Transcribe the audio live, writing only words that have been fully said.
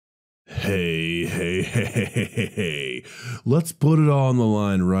Hey. Let's put it all on the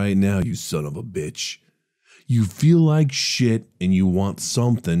line right now, you son of a bitch. You feel like shit and you want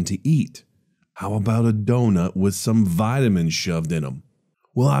something to eat. How about a donut with some vitamins shoved in them?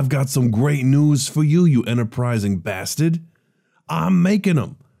 Well, I've got some great news for you, you enterprising bastard. I'm making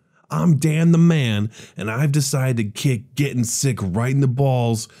them. I'm Dan the Man, and I've decided to kick getting sick right in the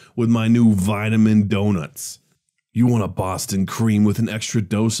balls with my new vitamin donuts. You want a Boston cream with an extra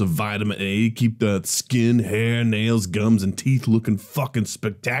dose of vitamin A to keep the skin, hair, nails, gums, and teeth looking fucking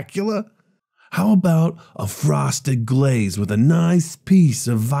spectacular? How about a frosted glaze with a nice piece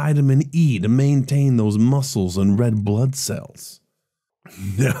of vitamin E to maintain those muscles and red blood cells?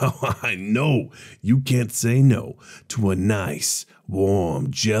 Now, I know you can't say no to a nice,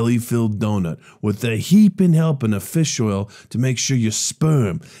 warm, jelly-filled donut with a heaping helping of fish oil to make sure your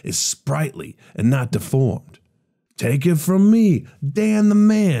sperm is sprightly and not deformed. Take it from me, Dan the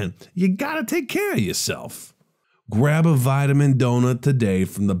Man. You gotta take care of yourself. Grab a vitamin donut today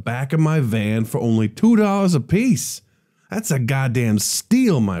from the back of my van for only $2 a piece. That's a goddamn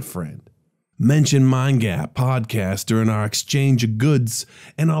steal, my friend. Mention MindGap Podcast during our exchange of goods,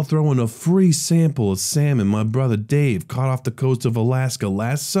 and I'll throw in a free sample of salmon my brother Dave caught off the coast of Alaska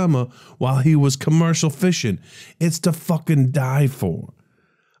last summer while he was commercial fishing. It's to fucking die for.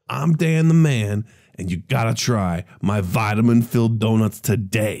 I'm Dan the Man, and you gotta try my vitamin-filled donuts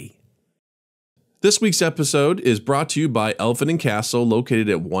today. This week's episode is brought to you by Elephant & Castle, located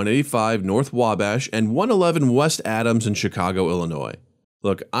at 185 North Wabash and 111 West Adams in Chicago, Illinois.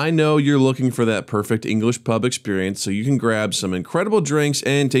 Look, I know you're looking for that perfect English pub experience so you can grab some incredible drinks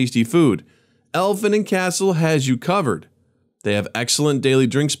and tasty food. Elephant & Castle has you covered. They have excellent daily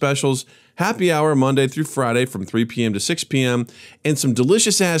drink specials, happy hour Monday through Friday from 3 p.m. to 6 p.m., and some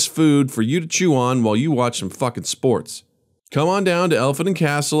delicious-ass food for you to chew on while you watch some fucking sports. Come on down to Elephant &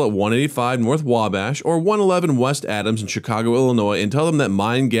 Castle at 185 North Wabash or 111 West Adams in Chicago, Illinois, and tell them that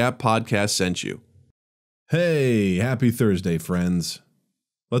MindGap Podcast sent you. Hey, happy Thursday, friends.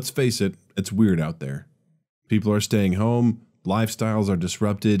 Let's face it, it's weird out there. People are staying home, lifestyles are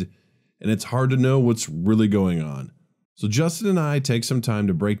disrupted, and it's hard to know what's really going on. So Justin and I take some time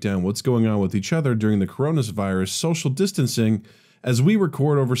to break down what's going on with each other during the coronavirus social distancing as we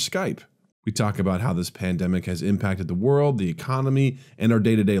record over Skype. We talk about how this pandemic has impacted the world, the economy, and our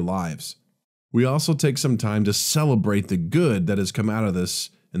day-to-day lives. We also take some time to celebrate the good that has come out of this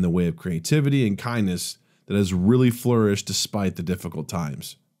in the way of creativity and kindness that has really flourished despite the difficult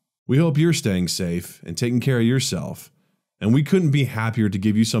times. We hope you're staying safe and taking care of yourself, and we couldn't be happier to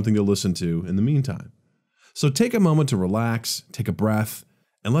give you something to listen to in the meantime. So take a moment to relax, take a breath,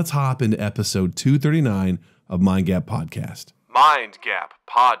 and let's hop into episode 239 of MindGap Podcast. MindGap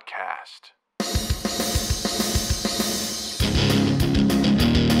Podcast.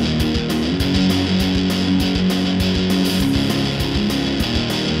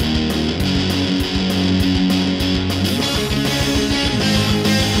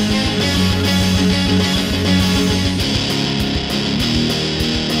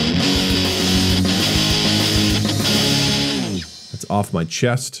 Off my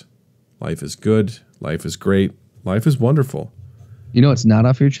chest. Life is good. Life is great. Life is wonderful. You know what's not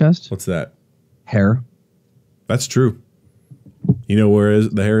off your chest? What's that? Hair. That's true. You know where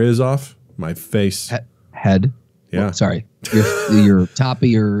the hair is off? My face. Head. Yeah. Oh, sorry. Your top of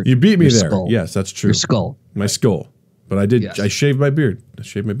your You beat me there. Skull. Yes, that's true. Your skull. My skull. But I did. Yes. I shaved my beard. I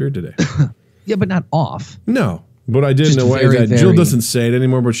shaved my beard today. Yeah, but not off. No. But I did in a way that Jill doesn't say it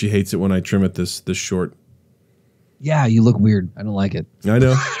anymore, but she hates it when I trim it this short. Yeah, you look weird. I don't like it. I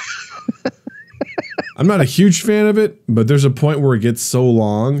know. I'm not a huge fan of it, but there's a point where it gets so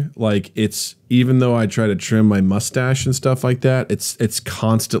long, like it's, even though I try to trim my mustache and stuff like that, it's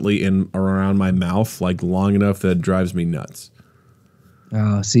constantly in around my mouth, like long enough that it drives me nuts.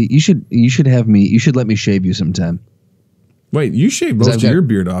 See, you should let me shave you sometime. Wait, you shaved most of your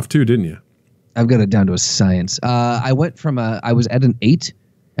beard off too, didn't you? I've got it down to a science. I went from I was at an 8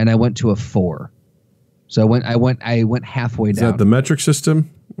 and I went to a 4. So I went halfway down. Is that the metric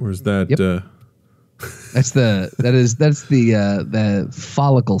system, or is that? Yep. That's the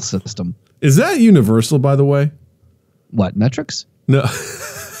follicle system. Is that universal, by the way? What, metrics? No.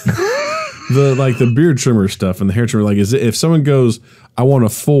 the beard trimmer stuff and the hair trimmer. Like, is it, if someone goes, I want a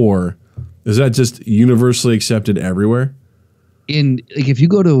 4, is that just universally accepted everywhere? If you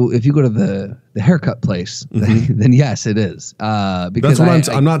go to the haircut place, then yes, it is. Because that's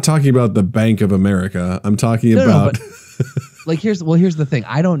what I'm not talking about the Bank of America. I'm talking about. No, like here's the thing.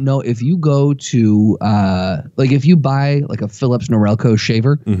 I don't know if you go to if you buy like a Philips Norelco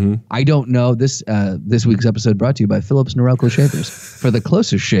shaver. I don't know this week's episode brought to you by Philips Norelco shavers. For the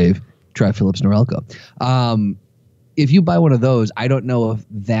closest shave, Try Phillips Norelco. If you buy one of those, I don't know if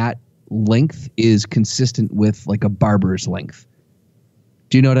that length is consistent with like a barber's length.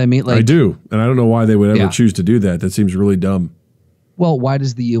 Do you know what I mean? Like, I do, and I don't know why they would ever choose to do that. That seems really dumb. Well, why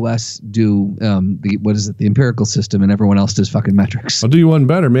does the U.S. do the empirical system and everyone else does fucking metrics? I'll do you one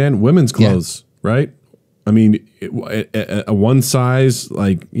better, man. Women's clothes, right? I mean, a one size,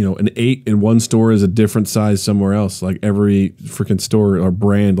 like, you know, an 8 in one store is a different size somewhere else. Like every freaking store or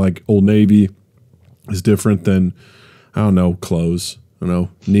brand, like Old Navy, is different than, I don't know, clothes. I don't know,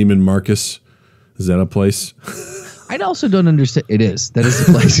 Neiman Marcus. Is that a place? I also don't understand. It is. That is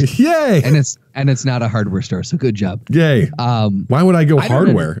the place. Yay! And it's not a hardware store. So good job. Yay! Why would I go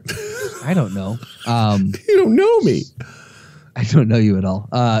hardware? I don't know. You don't know me. I don't know you at all.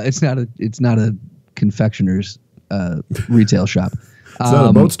 It's not a confectioner's retail shop. It's not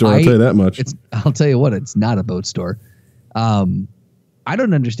a boat store. I'll tell you that much. I'll tell you what. It's not a boat store. I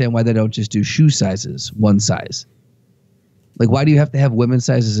don't understand why they don't just do shoe sizes, one size. Like, why do you have to have women's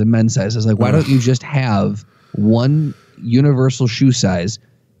sizes and men's sizes? Like, why don't you just have one universal shoe size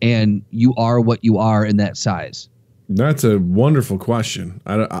and you are what you are in that size? That's a wonderful question.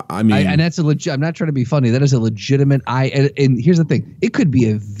 I mean, and that's a legit. I'm not trying to be funny. That is a legitimate. And here's the thing. It could be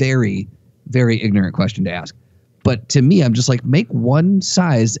a very, very ignorant question to ask, but to me, I'm just like, make one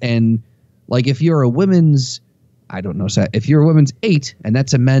size. And like, if you're a women's, I don't know, if you're a women's 8 and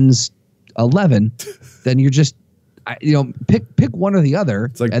that's a men's 11, then you're just, pick one or the other.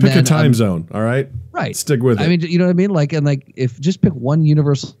 It's like, pick a time zone. All right. Right. Stick with it. I mean, you know what I mean? Like, and like, if just pick one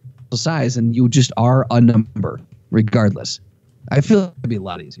universal size and you just are a number regardless. I feel it'd be a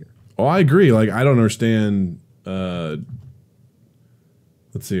lot easier. Oh, I agree. Like, I don't understand. Let's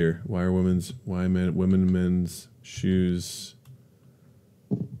see here. Why men's shoes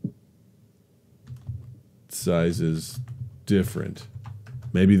sizes different?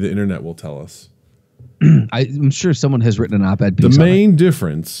 Maybe the internet will tell us. I'm sure someone has written an op-ed piece. The main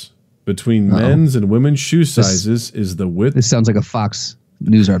difference between men's and women's shoe sizes is the width. This sounds like a Fox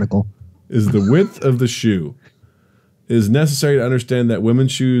News article. Is the width of the shoe. It is necessary to understand that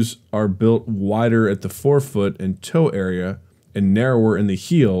women's shoes are built wider at the forefoot and toe area and narrower in the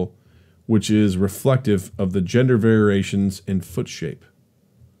heel, which is reflective of the gender variations in foot shape.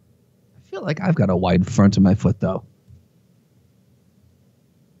 I feel like I've got a wide front of my foot, though.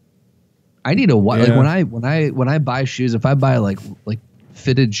 I need a wide. Yeah. Like when I buy shoes, if I buy like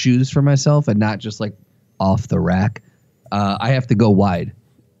fitted shoes for myself and not just like off the rack, I have to go wide.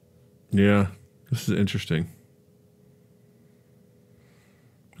 Yeah, this is interesting.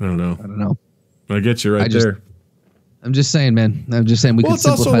 I don't know. I get you there. I'm just saying, man. I'm just saying we can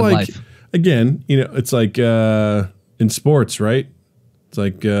simplify life. Again, it's like in sports, right? It's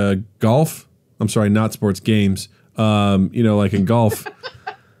like golf. I'm sorry, not sports, games. Like in golf.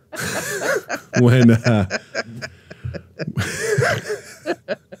 when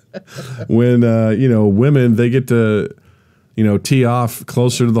women, they get to tee off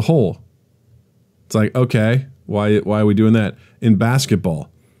closer to the hole. It's like, okay, why are we doing that? In basketball,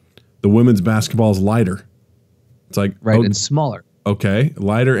 the women's basketball is lighter. It's like, and smaller. Okay,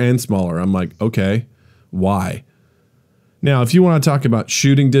 lighter and smaller. I'm like, okay, why? Now, if you want to talk about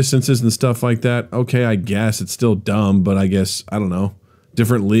shooting distances and stuff like that, okay, I guess it's still dumb, but I guess, I don't know.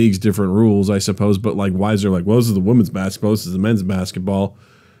 Different leagues, different rules, I suppose. But like, why is there like, well, this is the women's basketball, this is the men's basketball.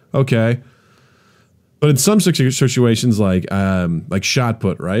 Okay. But in some situations, like shot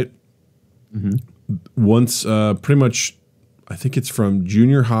put, right? Mm-hmm. Once, pretty much, I think it's from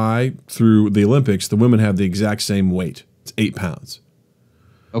junior high through the Olympics, the women have the exact same weight. It's 8 pounds.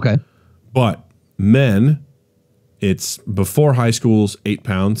 Okay. But men, it's before high school's 8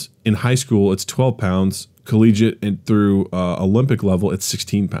 pounds. In high school, it's 12 pounds. Collegiate and through Olympic level, it's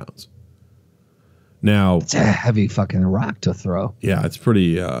 16 pounds. Now, it's a heavy fucking rock to throw. Yeah, it's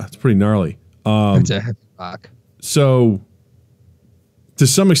pretty gnarly. It's a heavy rock. So, to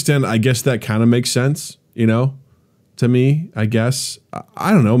some extent, I guess that kind of makes sense. To me, I guess.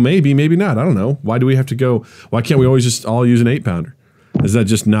 I don't know. Maybe not. I don't know. Why do we have to go? Why can't we always just all use an 8-pounder? Is that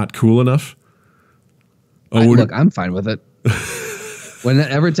just not cool enough? Look, I'm fine with it.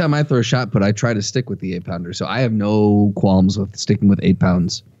 Every time I throw a shot put, I try to stick with the 8-pounder. So I have no qualms with sticking with 8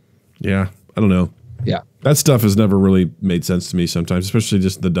 pounds. Yeah, I don't know. Yeah. That stuff has never really made sense to me sometimes, especially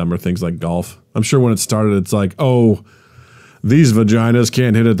just the dumber things like golf. I'm sure when it started, it's like, oh, these vaginas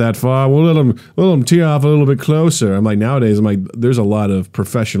can't hit it that far. We'll let them tee off a little bit closer. I'm like, nowadays, there's a lot of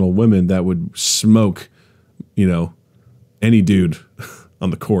professional women that would smoke, any dude on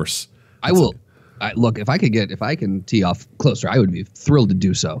the course. Look, if I can tee off closer, I would be thrilled to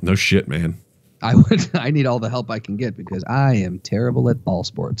do so. No shit, man. I need all the help I can get because I am terrible at ball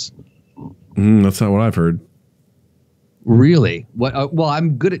sports. That's not what I've heard. Really? What? Well,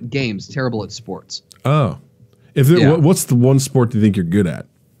 I'm good at games, terrible at sports. Oh. What's the one sport you think you're good at?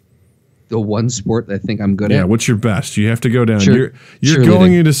 The one sport I think I'm good at? Yeah, what's your best? You have to go down. You're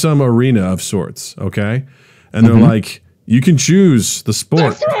going into some arena of sorts, okay? And they're like, you can choose the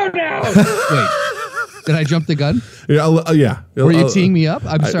sport. Wait, did I jump the gun? Yeah. Were you teeing me up?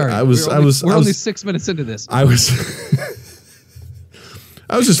 I'm sorry. We're only 6 minutes into this. I was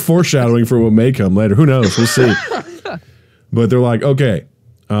just foreshadowing for what may come later. Who knows? We'll see. But they're like, okay,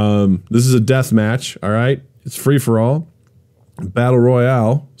 this is a death match, all right? It's free for all. Battle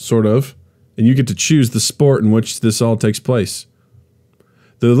Royale, sort of. And you get to choose the sport in which this all takes place.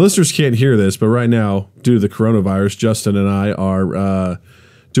 The listeners can't hear this, but right now, due to the coronavirus, Justin and I are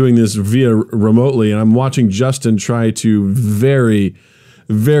doing this via remotely, and I'm watching Justin try to very,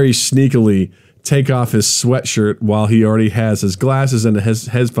 very sneakily take off his sweatshirt while he already has his glasses and his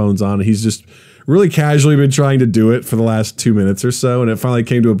headphones on. And he's just really casually been trying to do it for the last 2 minutes or so, and it finally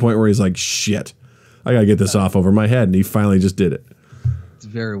came to a point where he's like, shit, I gotta get this off over my head, and he finally just did it. It's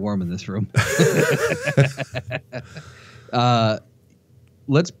very warm in this room.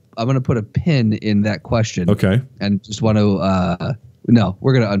 I'm going to put a pin in that question. Okay. And just want to, no,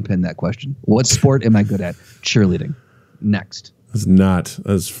 we're going to unpin that question. What sport am I good at? Cheerleading. Next.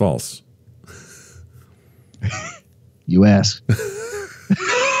 That's false. You ask.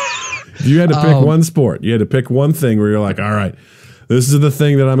 If you had to pick one sport, you had to pick one thing where you're like, all right, this is the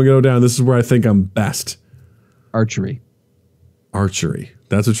thing that I'm going to go down. This is where I think I'm best. Archery. Archery.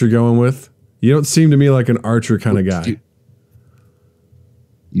 That's what you're going with? You don't seem to me like an archer kind of guy.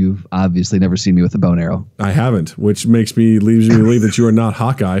 You've obviously never seen me with a bow and arrow. I haven't, which leaves me believe that you are not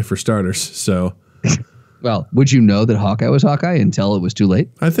Hawkeye for starters. So, well, would you know that Hawkeye was Hawkeye until it was too late?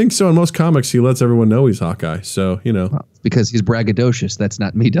 I think so. In most comics, he lets everyone know he's Hawkeye. So, you know, well, it's because he's braggadocious. That's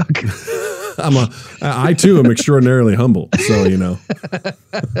not me, Doug. I too am extraordinarily humble. So, you know,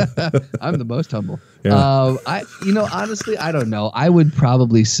 I'm the most humble. Yeah. Honestly, I don't know. I would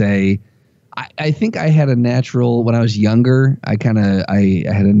probably say, I think I had a natural, when I was younger, I had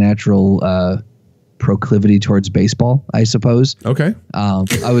a natural proclivity towards baseball, I suppose. Okay. I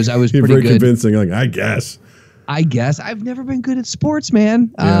was You're pretty very good. convincing. Like, I guess I've never been good at sports,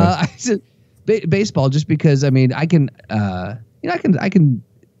 man. Yeah. Baseball, just because, I mean, I can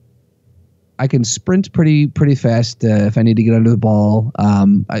sprint pretty fast if I need to get under the ball.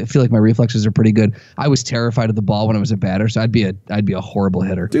 I feel like my reflexes are pretty good. I was terrified of the ball when I was a batter, so I'd be a horrible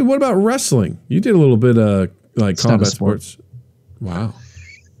hitter. Dude, what about wrestling? You did a little bit of like combat sports. Wow.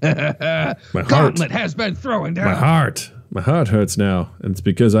 My gauntlet has been thrown down. My heart hurts now, and it's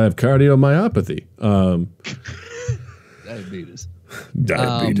because I have cardiomyopathy.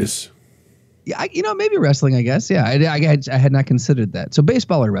 Diabetes. Yeah, maybe wrestling, I guess. Yeah, I had not considered that. So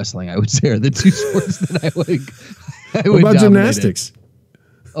baseball or wrestling, I would say, are the two sports that I would. What about gymnastics?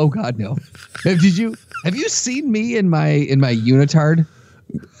 Oh God, no. Have you seen me in my unitard?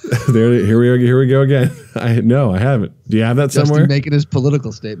 Here we go again. No, I haven't. Do you have that Justin somewhere? Making his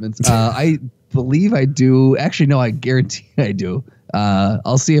political statements. I believe I do. Actually, no, I guarantee I do.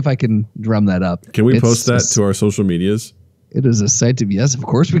 I'll see if I can drum that up. Can we post that to our social medias? It is a sight to be. Yes, of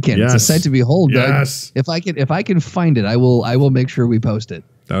course we can. Yes. It's a sight to behold. Yes. Doug. If I can find it, I will make sure we post it.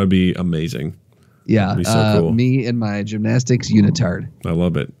 That would be amazing. Yeah. That'd be so cool. Me and my gymnastics unitard. I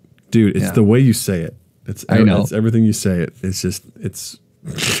love it, dude. It's the way you say it. I know. It's everything you say it. It's.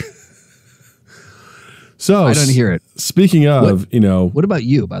 So I don't hear it. Speaking of, what about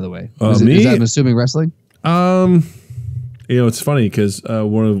you? By the way, me? Is that, I'm assuming, wrestling. It's funny because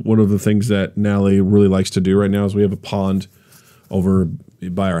one of the things that Natalie really likes to do right now is we have a pond over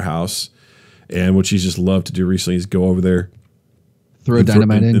by our house, and what she's just loved to do recently is go over there, throw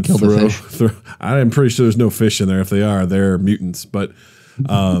dynamite in, kill the fish. I'm pretty sure there's no fish in there. If they are, they're mutants. But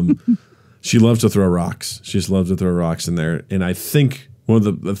she loves to throw rocks. She just loves to throw rocks in there. And I think one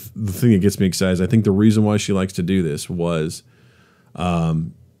of the thing that gets me excited is I think the reason why she likes to do this was a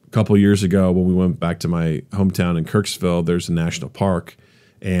couple years ago when we went back to my hometown in Kirksville, there's a national park,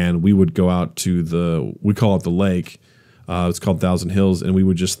 and we would go out to we call it the lake. It's called Thousand Hills, and we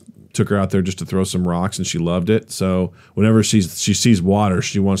would just took her out there just to throw some rocks, and she loved it. So whenever she sees water,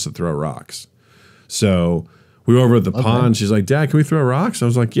 she wants to throw rocks. So we were over at the pond. She's like, "Dad, can we throw rocks?" I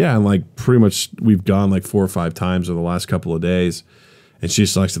was like, "Yeah." And like pretty much we've gone like 4 or 5 times over the last couple of days, and she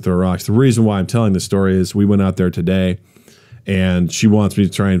just likes to throw rocks. The reason why I'm telling this story is we went out there today, and she wants me to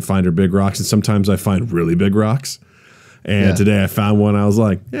try and find her big rocks, and sometimes I find really big rocks. And today I found one. I was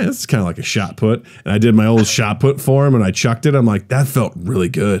like, yeah, this is kind of like a shot put. And I did my old shot put for him, and I chucked it. I'm like, that felt really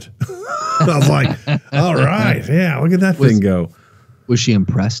good. I was like, all right, yeah, look at that thing go. Was she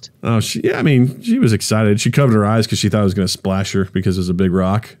impressed? Oh, yeah, I mean, she was excited. She covered her eyes because she thought it was going to splash her because it was a big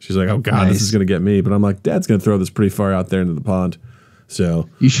rock. She's like, oh, God, This is going to get me. But I'm like, Dad's going to throw this pretty far out there into the pond. So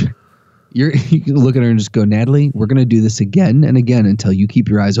you can look at her and just go, Natalie, we're going to do this again and again until you keep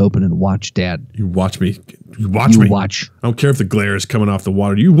your eyes open and watch Dad. You watch me. You watch me. Watch. I don't care if the glare is coming off the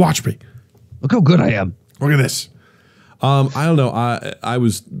water. You watch me. Look how good I am. Look at this. I don't know. I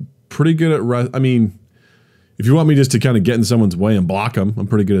was pretty good at I mean, if you want me just to kind of get in someone's way and block them, I'm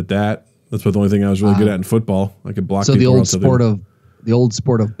pretty good at that. That's about the only thing I was really good at in football. I could block. So people the old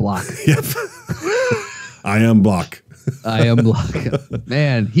sport of block. Yep. I am block. I am block.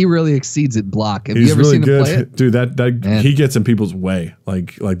 Man, he really exceeds at block. Have He's you ever really seen good. him play it? Dude, that he gets in people's way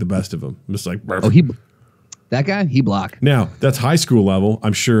like the best of them. I'm just like, that guy, he block. Now, that's high school level.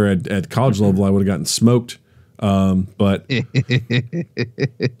 I'm sure at college level I would have gotten smoked. But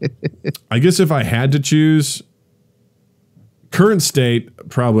I guess if I had to choose current state,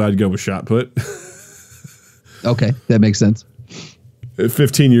 probably I'd go with shot put. Okay, that makes sense.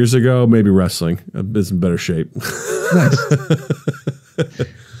 15 years ago, maybe wrestling. It's in better shape. Nice.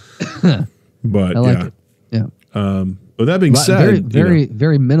 But I like it. Yeah. But that being said,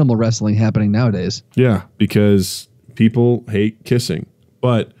 very minimal wrestling happening nowadays. Yeah, because people hate kissing.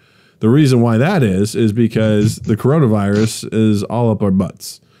 But the reason why that is because the coronavirus is all up our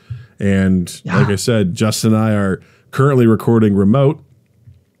butts. And like I said, Justin and I are currently recording remote,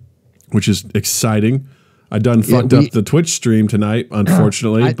 which is exciting. I done fucked up the Twitch stream tonight,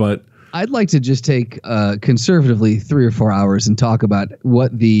 unfortunately, but I'd like to just take conservatively 3 or 4 hours and talk about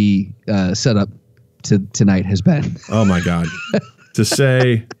what the setup to tonight has been. Oh my God. To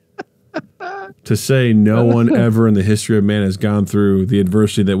say no one ever in the history of man has gone through the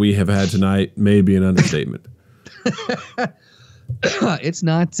adversity that we have had tonight may be an understatement. It's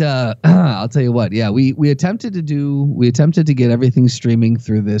not. I'll tell you what. Yeah, we attempted to get everything streaming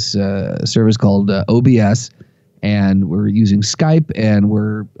through this service called OBS, and we're using Skype, and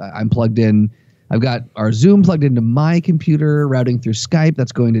I'm plugged in. I've got our Zoom plugged into my computer, routing through Skype.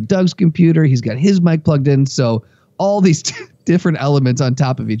 That's going to Doug's computer. He's got his mic plugged in. So all these different elements on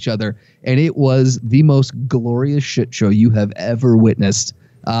top of each other, and it was the most glorious shit show you have ever witnessed.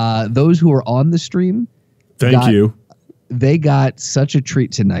 Those who are on the stream, thank you. They got such a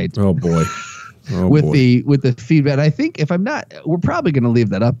treat tonight. Oh boy. With the feedback. I think if I'm not, we're probably going to leave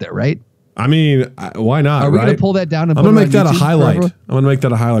that up there, right? I mean, why not? Are we going to pull that down? And I'm going to make that a highlight. I'm going to make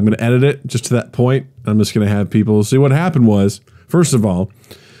that a highlight. I'm going to edit it just to that point. I'm just going to have people see what happened was, first of all,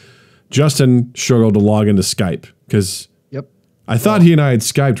 Justin struggled to log into Skype because I thought he and I had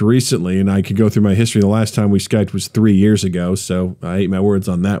Skyped recently, and I could go through my history. The last time we Skyped was 3 years ago, so I ate my words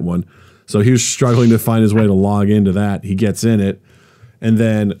on that one. So he was struggling to find his way to log into that. He gets in it, and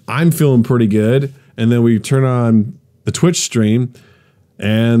then I'm feeling pretty good. And then we turn on the Twitch stream,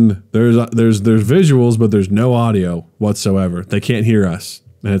 and there's visuals, but there's no audio whatsoever. They can't hear us,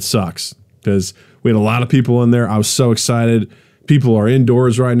 and it sucks because we had a lot of people in there. I was so excited. People are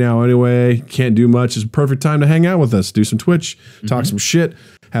indoors right now anyway. Can't do much. It's a perfect time to hang out with us, do some Twitch, talk some shit,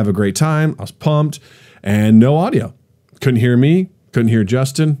 have a great time. I was pumped, and no audio. Couldn't hear me. Couldn't hear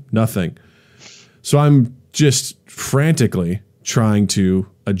Justin. Nothing. So I'm just frantically trying to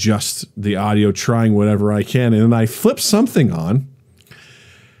adjust the audio, trying whatever I can. And then I flip something on,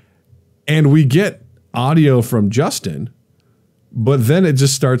 and we get audio from Justin, but then it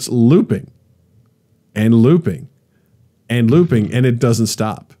just starts looping and looping and looping, and it doesn't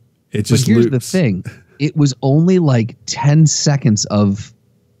stop. It just But here's loops. the thing. It was only like 10 seconds of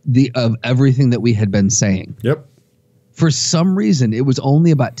everything that we had been saying. Yep. For some reason, it was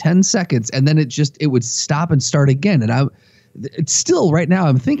only about 10 seconds, and then it would stop and start again. And it's still right now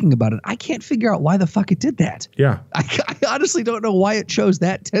I'm thinking about it. I can't figure out why the fuck it did that. Yeah. I honestly don't know why it chose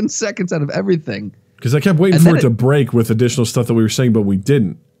that 10 seconds out of everything. Because I kept waiting for it to break with additional stuff that we were saying, but we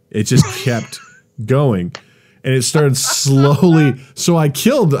didn't. It just kept going. And it started slowly. So I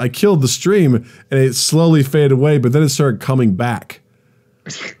killed the stream, and it slowly faded away, but then it started coming back.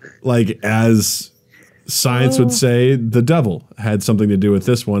 Like, as science would say, the devil had something to do with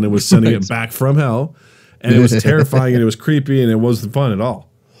this one. It was sending it back from hell, and it was terrifying, and it was creepy, and it wasn't fun at all.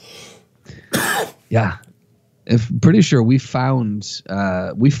 Yeah. Pretty sure we found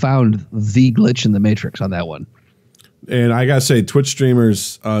the glitch in the Matrix on that one. And I gotta say, Twitch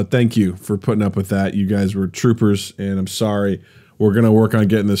streamers, thank you for putting up with that. You guys were troopers, and I'm sorry. We're gonna work on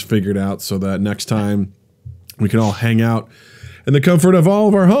getting this figured out so that next time we can all hang out in the comfort of all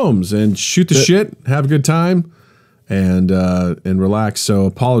of our homes and shoot the shit, have a good time, and relax. So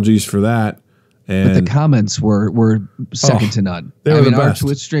apologies for that. But the comments were second to none. They were the best. Our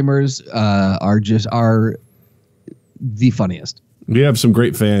Twitch streamers are the funniest. We have some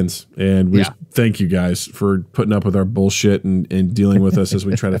great fans, and we thank you guys for putting up with our bullshit and dealing with us as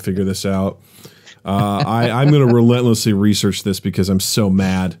we try to figure this out. I'm going to relentlessly research this because I'm so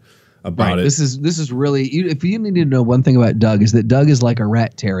mad about it. This is really, if you need to know one thing about Doug, is that Doug is like a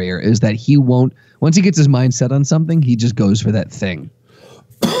rat terrier, is that he won't, once he gets his mind set on something, he just goes for that thing.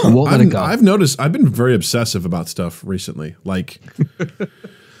 He won't let it go. I've noticed I've been very obsessive about stuff recently. Like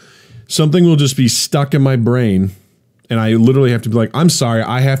something will just be stuck in my brain. And I literally have to be like, I'm sorry,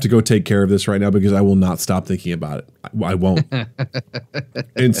 I have to go take care of this right now because I will not stop thinking about it. I won't.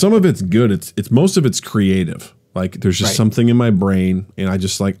 And some of it's good. It's most of it's creative. Like there's just something in my brain, and I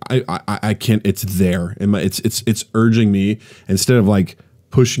just like I can't. It's there, and it's urging me instead of like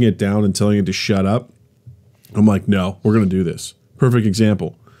pushing it down and telling it to shut up. I'm like, no, we're gonna do this. Perfect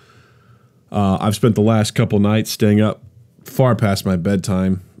example. I've spent the last couple nights staying up far past my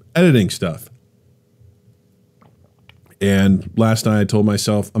bedtime editing stuff. And last night I told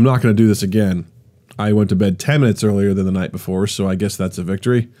myself, I'm not going to do this again. I went to bed 10 minutes earlier than the night before, so I guess that's a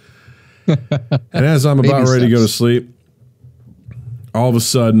victory. And as I'm about ready to go to sleep, all of a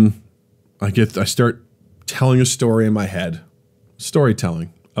sudden, I start telling a story in my head,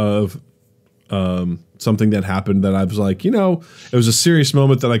 storytelling of something that happened that I was like, it was a serious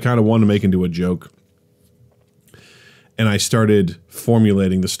moment that I kind of wanted to make into a joke. And I started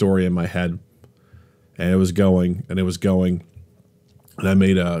formulating the story in my head. And it was going, and it was going. And I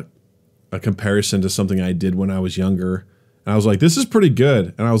made a comparison to something I did when I was younger. And I was like, this is pretty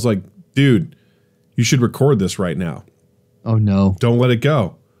good. And I was like, dude, you should record this right now. Oh, no. Don't let it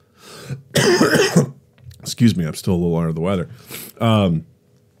go. Excuse me, I'm still a little under the weather.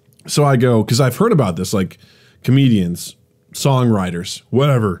 So I go, because I've heard about this, like comedians, songwriters,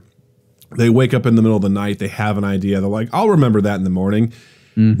 whatever. They wake up in the middle of the night, they have an idea. They're like, I'll remember that in the morning.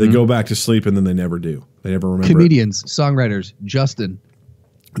 Mm-hmm. They go back to sleep, and then they never do. They never remember. Comedians, songwriters, Justin.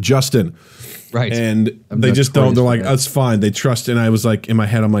 Right. And they just don't. They're like, that's fine. They trust. And I was like, in my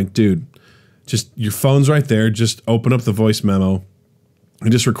head, I'm like, dude, just your phone's right there. Just open up the voice memo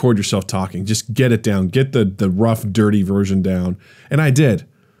and just record yourself talking. Just get it down. Get the rough, dirty version down. And I did.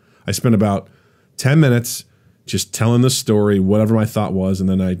 I spent about 10 minutes just telling the story, whatever my thought was, and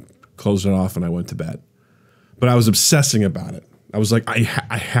then I closed it off and I went to bed. But I was obsessing about it. I was like, I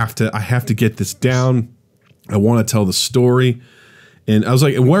have to get this down. I want to tell the story. And I was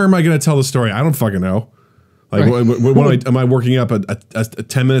like, where am I going to tell the story? I don't fucking know. Like, am I working up a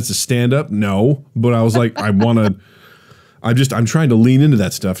 10 minutes of stand up? No. But I was like, I'm trying to lean into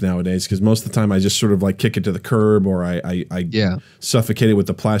that stuff nowadays because most of the time I just sort of like kick it to the curb or I suffocate it with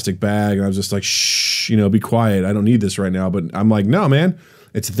the plastic bag. And I was just like, shh, be quiet. I don't need this right now. But I'm like, no, man,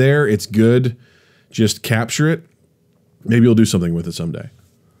 it's there. It's good. Just capture it. Maybe you'll do something with it someday.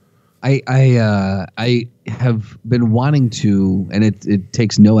 I have been wanting to, and it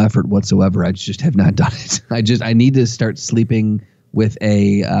takes no effort whatsoever. I just have not done it. I need to start sleeping with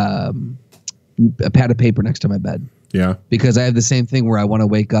a pad of paper next to my bed. Yeah. Because I have the same thing where I want to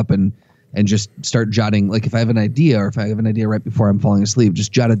wake up and just start jotting. Like if I have an idea or if I have an idea right before I'm falling asleep,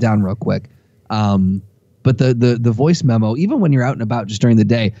 just jot it down real quick. But the voice memo, even when you're out and about just during the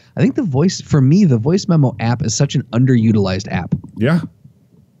day, I think the voice memo app is such an underutilized app. Yeah.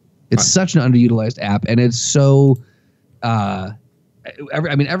 It's such an underutilized app. And it's so,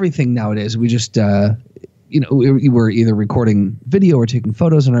 everything nowadays, we just, we're either recording video or taking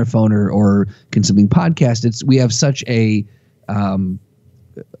photos on our phone or consuming podcasts. We have such a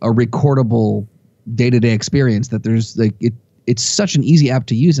recordable day-to-day experience that there's like, it's such an easy app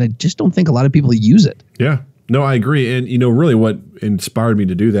to use, and I just don't think a lot of people use it. Yeah. No, I agree. And, really what inspired me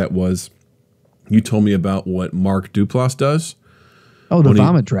to do that was you told me about what Mark Duplass does. Oh, the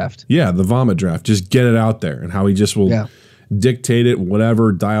vomit draft. Yeah, the vomit draft. Just get it out there and how he just will dictate it,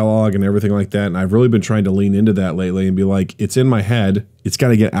 whatever, dialogue and everything like that. And I've really been trying to lean into that lately and be like, it's in my head. It's got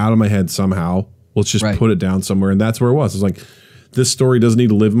to get out of my head somehow. Let's just put it down somewhere. And that's where it was. It's like, this story doesn't need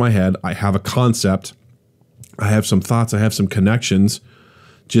to live in my head. I have a concept. I have some thoughts. I have some connections.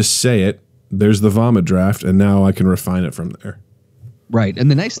 Just say it. There's the vomit draft, and now I can refine it from there. Right. And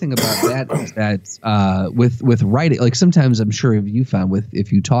the nice thing about that is that with writing, like sometimes I'm sure you found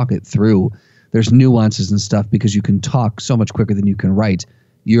if you talk it through, there's nuances and stuff because you can talk so much quicker than you can write.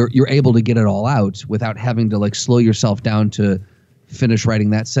 You're able to get it all out without having to like slow yourself down to finish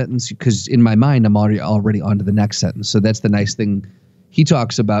writing that sentence, because in my mind I'm already on to the next sentence. So that's the nice thing he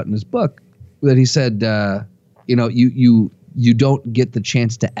talks about in his book, that he said you don't get the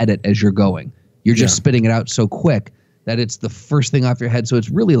chance to edit as you're going. You're just spitting it out so quick that it's the first thing off your head. So it's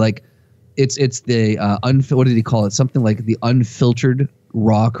really like it's the what did he call it? Something like the unfiltered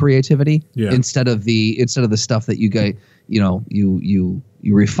raw creativity Yeah. instead of the stuff that you get, you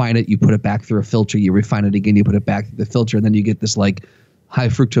refine it, you put it back through a filter, you refine it again, you put it back through the filter, and then you get this like high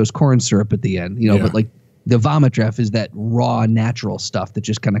fructose corn syrup at the end, but like the vomit draft is that raw natural stuff that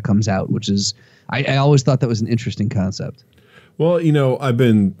just kind of comes out, which is, I always thought that was an interesting concept. Well, I've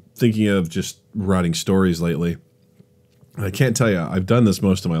been thinking of just writing stories lately. I can't tell you, I've done this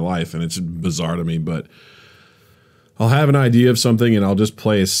most of my life, and it's bizarre to me, but I'll have an idea of something, and I'll just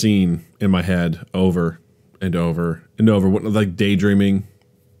play a scene in my head over and over and over, like daydreaming,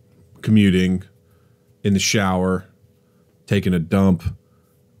 commuting, in the shower, taking a dump.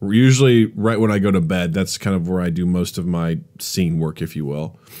 Usually right when I go to bed, that's kind of where I do most of my scene work, if you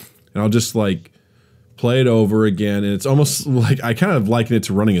will. And I'll just like play it over again, and it's almost like I kind of liken it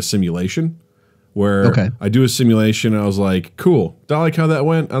to running a simulation. Where I do a simulation and I was like, cool, do I like how that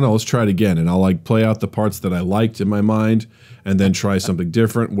went? I don't know, let's try it again. And I'll like play out the parts that I liked in my mind and then try something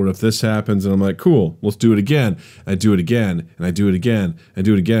different. What if this happens? And I'm like, cool, let's do it again. I do it again and I do it again and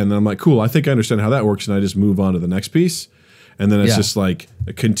do it again. And then I'm like, cool, I think I understand how that works. And I just move on to the next piece. And then it's just like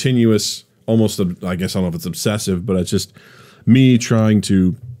a continuous, almost, I guess I don't know if it's obsessive, but it's just me trying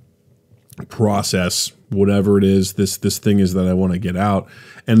to process whatever it is this thing is that I want to get out.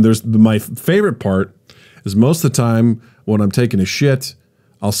 And my favorite part is most of the time when I'm taking a shit,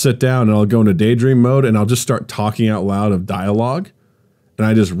 I'll sit down and I'll go into daydream mode and I'll just start talking out loud of dialogue and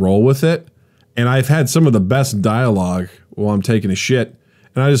I just roll with it. And I've had some of the best dialogue while I'm taking a shit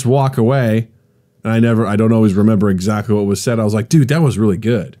and I just walk away and I don't always remember exactly what was said. I was like, dude, that was really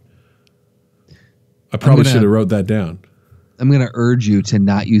good. I probably should have wrote that down. I'm going to urge you to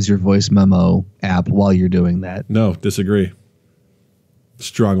not use your voice memo app while you're doing that. No, disagree.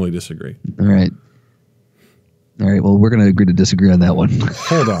 Strongly disagree. All right. Well, we're going to agree to disagree on that one.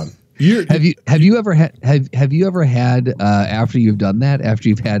 Hold on. Have you ever had after you've done that, after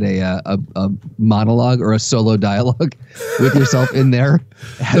you've had a monologue or a solo dialogue with yourself in there?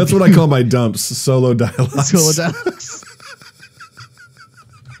 That's what I call my dumps, solo dialogues. Solo dialogues.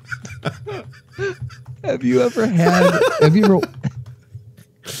 Have you ever?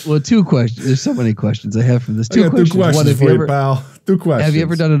 Well, two questions. There's so many questions I have from this. Two questions. For you, pal. Two questions. Have you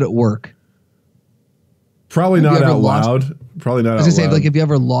ever done it at work? Probably not out loud. Probably not out loud. I was gonna say, like, have you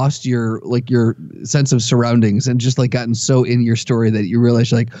ever lost your sense of surroundings and just like gotten so in your story that you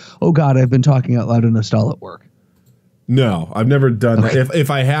realize, like, oh God, I've been talking out loud in a stall at work? No, I've never done that. If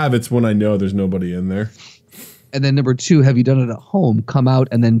I have, it's when I know there's nobody in there. And then number two, have you done it at home? Come out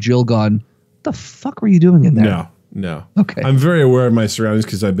and then Jill gone, the fuck were you doing in there? No. Okay. I'm very aware of my surroundings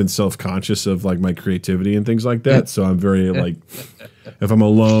because I've been self-conscious of like my creativity and things like that. So I'm very like, if I'm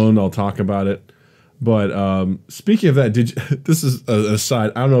alone, I'll talk about it. But speaking of that, this is an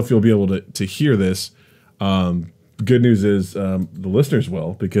aside. I don't know if you'll be able to hear this. Good news is the listeners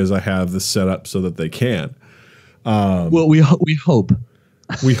will, because I have this set up so that they can. Well, we hope.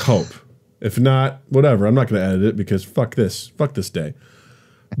 We hope. If not, whatever. I'm not going to edit it because fuck this. Fuck this day.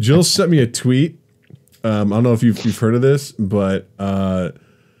 Jill sent me a tweet. I don't know if you've heard of this, but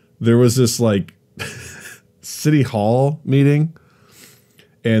there was this like city hall meeting,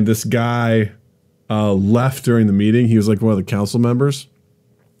 and this guy left during the meeting. He was like one of the council members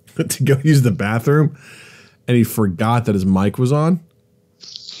to go use the bathroom, and he forgot that his mic was on.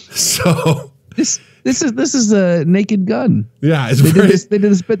 So this is a Naked Gun. Yeah, they did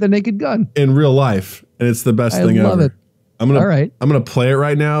a spit the Naked Gun in real life, and it's the best thing ever. I love it. I'm gonna play it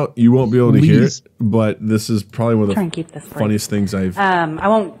right now. You won't be able to hear it, but this is probably one of the funniest things I've. I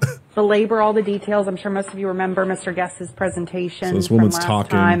won't belabor all the details. I'm sure most of you remember Mr. Guest's presentation so this woman's from last talking,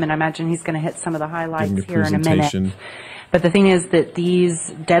 time, and I imagine he's going to hit some of the highlights here in a minute. But the thing is that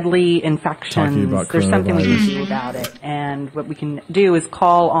these deadly infections, there's something we can do about it, and what we can do is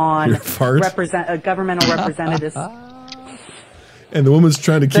call on governmental representatives. And the woman's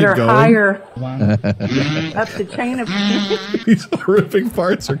trying to keep going. Higher up the chain of these horrific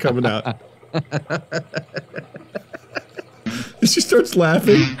farts are coming out. She starts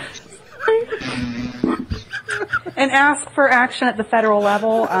laughing. And ask for action at the federal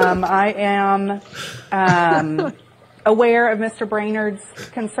level. I am aware of Mr. Brainerd's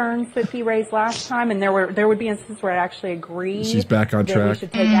concerns that he raised last time, and there would be instances where I actually agree. She's back on track. We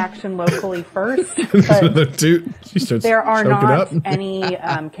should take action locally first. But she starts there are not up. any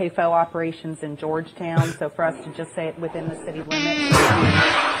KFO operations in Georgetown, so for us to just say it within the city limits.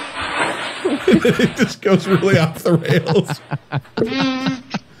 It just goes really off the rails.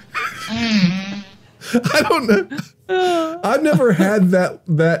 I don't know. I've never had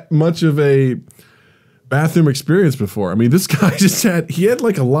that much of a bathroom experience before. I mean, this guy he had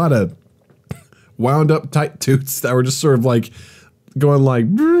like a lot of wound up tight toots that were just sort of like going like.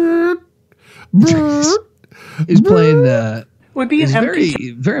 He's playing. Would be he's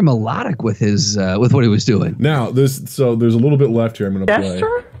very melodic with his with what he was doing. Now there's a little bit left here. I'm going to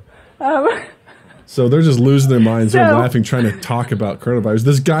play. So they're just losing their minds. They're laughing, trying to talk about coronavirus.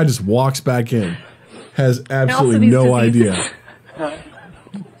 This guy just walks back in, has absolutely no idea.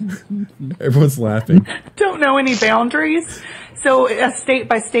 Everyone's laughing. Don't know any boundaries. So a state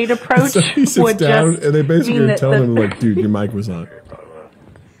by state approach so he sits would down, just and they basically mean are telling him like, "Dude, your mic was on."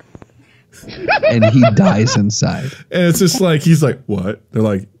 And he dies inside. And it's just like he's like, "What?" They're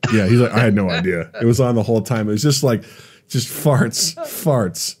like, "Yeah." He's like, "I had no idea. It was on the whole time." It was just like. Just farts.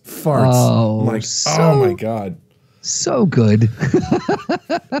 Oh, I'm like, oh my God. So good.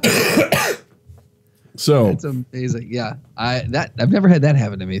 So it's amazing. Yeah. I've never had that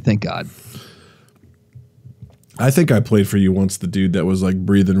happen to me, thank God. I think I played for you once the dude that was like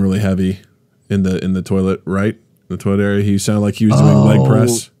breathing really heavy in the toilet, right? The toilet area. He sounded like he was doing leg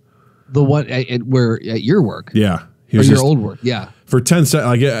press. The one at your work. Yeah. He was your old work. Yeah. For 10 seconds,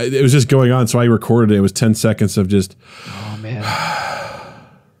 like it was just going on. So I recorded it. It was 10 seconds of just. Oh man.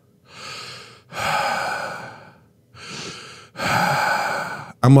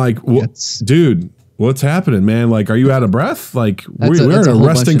 I'm like, dude, what's happening, man? Like, are you out of breath? Like, we're in a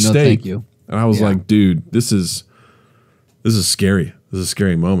resting state. Thank you. And I was like, dude, this is scary. This is a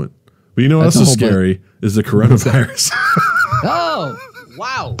scary moment. But you know what else is scary? Is the coronavirus. Oh,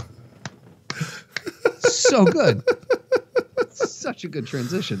 wow. So good. Such a good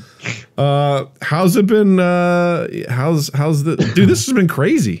transition. How's it been? How's the dude? This has been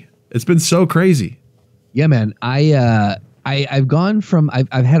crazy. It's been so crazy. Yeah, man. I've gone from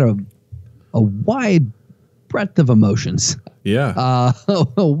I've had a wide breadth of emotions. Yeah.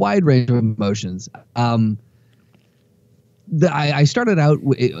 A wide range of emotions. I started out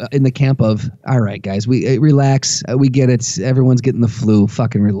in the camp of, all right, guys, we relax. We get it. Everyone's getting the flu.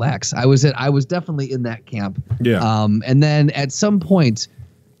 Fucking relax. I was definitely in that camp. Yeah. And then at some point,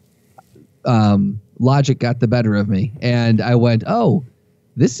 logic got the better of me, and I went, oh,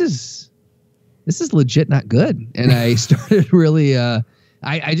 this is legit not good. And I started really.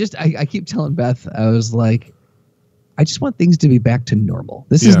 I keep telling Beth, I was like, I just want things to be back to normal.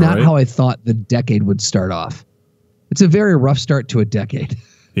 This is not how I thought the decade would start off. It's a very rough start to a decade.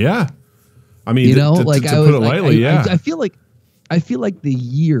 Yeah. I mean, to put it lightly, I feel like the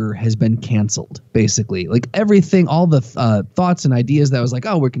year has been canceled, basically. Like everything, all the thoughts and ideas that was like,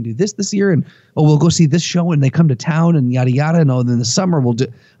 oh, we can do this year, and oh, we'll go see this show, and they come to town, and yada yada, and oh, then the summer we'll do.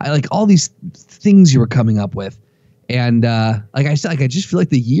 I like all these things you were coming up with, and like I said, like I just feel like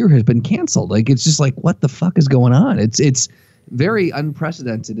the year has been canceled. Like it's just like, what the fuck is going on? It's very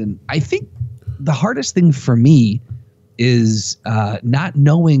unprecedented, and I think the hardest thing for me is not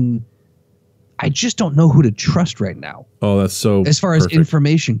knowing. I just don't know who to trust right now. Oh, that's so as far as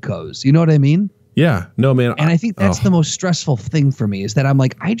information goes. You know what I mean? Yeah. No, man. And I think that's the most stressful thing for me is that I'm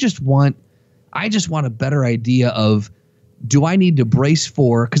like, I just want a better idea of, do I need to brace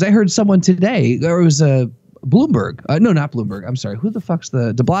for? Because I heard someone today, there was a Bloomberg. No, not Bloomberg. I'm sorry. Who the fuck's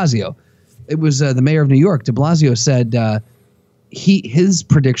de Blasio? It was the mayor of New York. De Blasio said his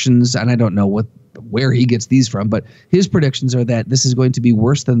predictions, and I don't know where he gets these from, but his predictions are that this is going to be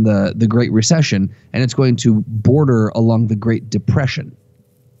worse than the Great Recession, and it's going to border along the Great Depression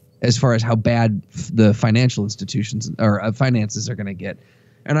as far as how bad the financial institutions or finances are going to get.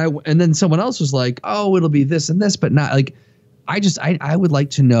 And then someone else was like, oh, it'll be this and this, but not like, I would like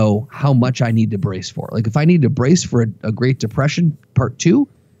to know how much I need to brace for. Like if I need to brace for a Great Depression part 2,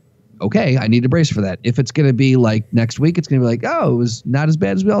 okay, I need to brace for that. If it's going to be like next week, it's going to be like, oh, it was not as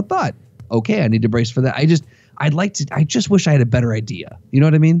bad as we all thought. Okay, I need to brace for that. I just wish I had a better idea. You know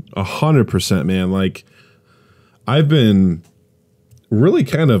what I mean? 100%, man. Like I've been really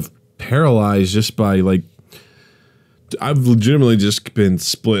kind of paralyzed just by like, I've legitimately just been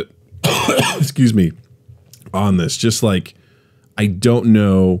split, excuse me, on this. Just like, I don't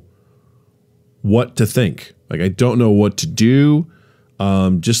know what to think. Like, I don't know what to do.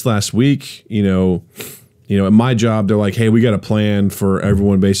 Just last week, you know, at my job, they're like, hey, we got a plan for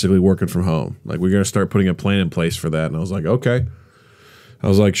everyone basically working from home. Like, we're going to start putting a plan in place for that. And I was like, okay. I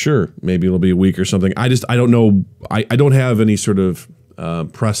was like, sure, maybe it'll be a week or something. I don't know. I don't have any sort of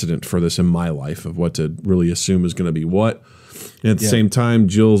precedent for this in my life of what to really assume is going to be what. And at the same time,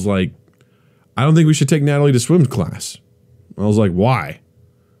 Jill's like, I don't think we should take Natalie to swim class. I was like, why?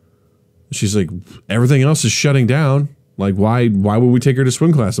 She's like, everything else is shutting down. Like, why would we take her to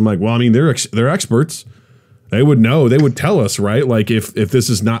swim class? I'm like, well, I mean, they're experts. They would know. They would tell us, right? Like, if this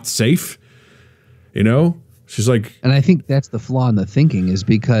is not safe, you know? She's like... And I think that's the flaw in the thinking is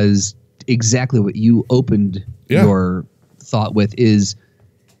because exactly what you opened your thought with is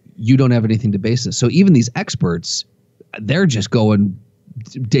you don't have anything to base this. So even these experts, they're just going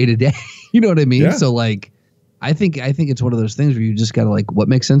day to day. You know what I mean? Yeah. So like, I think it's one of those things where you just got to like, what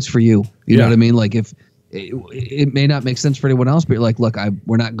makes sense for you? You know what I mean? Like if it may not make sense for anyone else, but you're like, look,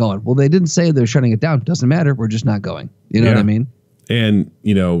 we're not going. Well, they didn't say they're shutting it down. It doesn't matter. We're just not going. You know what I mean? And,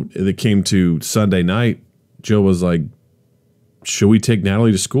 you know, it came to Sunday night. Joe was like, should we take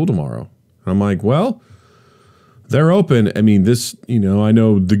Natalie to school tomorrow? I'm like, well, they're open. I mean, this, you know, I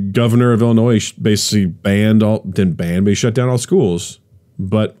know the governor of Illinois basically but he shut down all schools.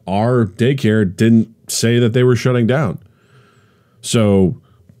 But our daycare didn't say that they were shutting down. So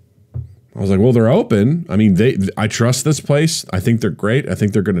I was like, well, they're open. I mean, I trust this place. I think they're great. I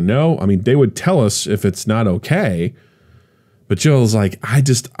think they're going to know. I mean, they would tell us if it's not okay. But Jill's like,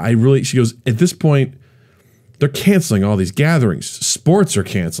 she goes, at this point, they're canceling all these gatherings. Sports are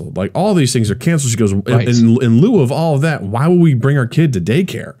canceled. Like all these things are canceled. She goes, right. in lieu of all of that, why would we bring our kid to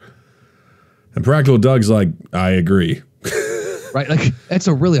daycare? And Practical Doug's like, I agree. Right, like that's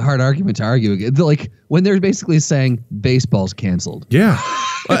a really hard argument to argue against. Like when they're basically saying baseball's canceled. Yeah,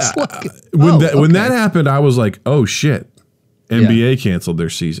 it's like, when that happened, I was like, oh shit, NBA canceled their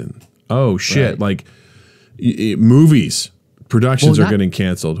season. Oh shit, like movies productions are getting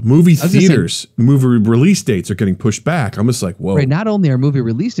canceled. Movie theaters, movie release dates are getting pushed back. I'm just like, whoa. Right, not only are movie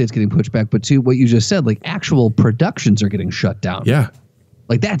release dates getting pushed back, but to what you just said, like actual productions are getting shut down. Yeah,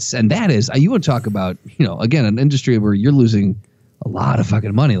 like that is you would talk about, you know, again, an industry where you're losing a lot of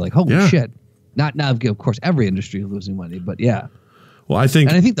fucking money. Like, holy shit. Not now, of course, every industry is losing money, but yeah. Well, I think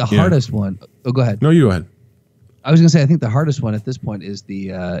the hardest one. Oh, go ahead. No, you go ahead. I was going to say, I think the hardest one at this point is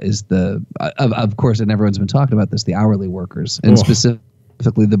of course, and everyone's been talking about this, the hourly workers, and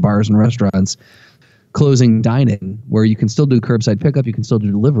specifically the bars and restaurants closing dine-in, where you can still do curbside pickup, you can still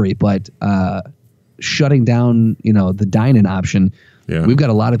do delivery, but shutting down, you know, the dine-in option. Yeah. We've got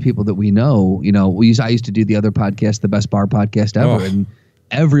a lot of people that we know, you know, I used to do the other podcast, the Best Bar Podcast Ever, and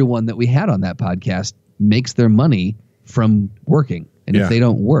everyone that we had on that podcast makes their money from working. And if they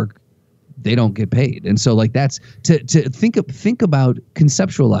don't work, they don't get paid. And so like that's to think about,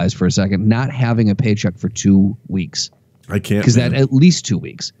 conceptualize for a second, not having a paycheck for 2 weeks. I can't. Because that at least 2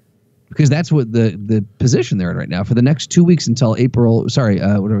 weeks. Because that's what the position they're in right now. For the next 2 weeks until March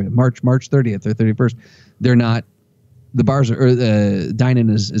 30th or 31st, they're not. The bars or the dine-in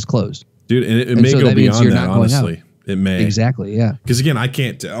is closed, dude, and it may go beyond that. Honestly, it may exactly, yeah. Because again, I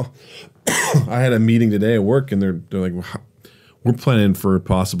can't tell. I had a meeting today at work, and they're like, "We're planning for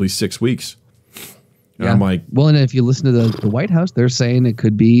possibly 6 weeks." And I'm like, well, and if you listen to the White House, they're saying it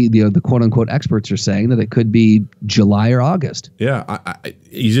could be the quote unquote experts are saying that it could be July or August. Yeah,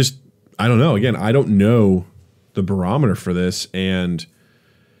 I don't know. Again, I don't know the barometer for this, and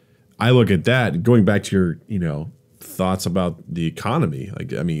I look at that. Going back to your, thoughts about the economy.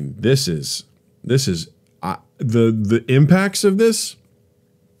 Like, I mean, this is the impacts of this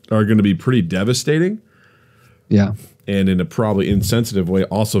are going to be pretty devastating. Yeah. And in a probably insensitive way,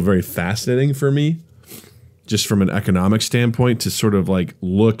 also very fascinating for me, just from an economic standpoint, to sort of like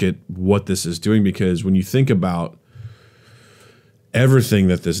look at what this is doing. Because when you think about everything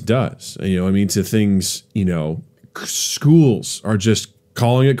that this does, to things, schools are just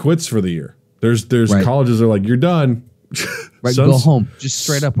calling it quits for the year. There's right. Colleges are like, you're done. Right, go home. Just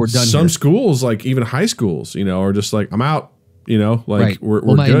straight up, we're done. Some schools, like even high schools, are just like, I'm out. Right. We're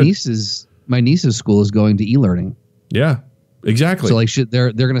my good. My niece's school is going to e-learning. Yeah, exactly. So like,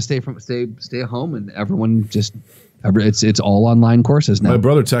 they're going to stay at home, and everyone just it's all online courses now. My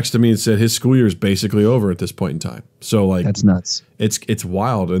brother texted me and said his school year is basically over at this point in time. So like, that's nuts. It's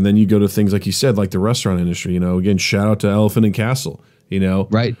wild. And then you go to things like you said, like the restaurant industry. Again, shout out to Elephant and Castle.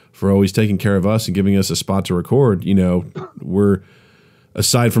 Right, for always taking care of us and giving us a spot to record. We're,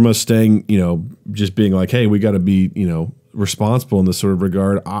 aside from us staying, just being like, hey, we got to be, responsible in this sort of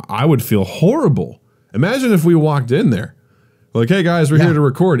regard. I would feel horrible. Imagine if we walked in there, like, hey guys, we're here to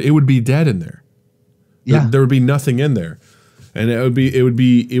record. It would be dead in there. Yeah, there would be nothing in there, and it would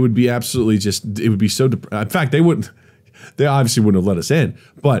be absolutely just. It would be so. In fact, they obviously wouldn't have let us in.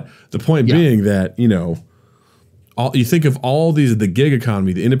 But the point being that you think of all the gig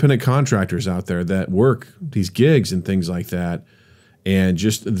economy, the independent contractors out there that work these gigs and things like that, and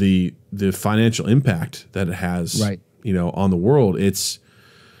just the financial impact that it has, right. On the world. It's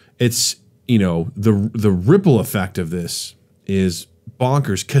the ripple effect of this is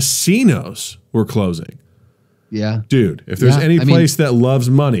bonkers. Casinos were closing. Yeah, dude. If there's any place that loves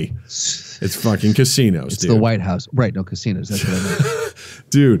money, it's fucking casinos. It's the White House, right? No, casinos. That's what I meant.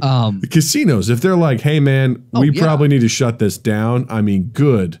 Dude, the casinos, if they're like, hey, man, we probably need to shut this down. I mean,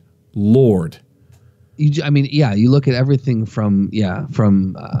 good Lord. You look at everything from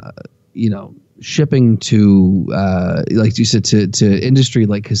shipping to like you said to industry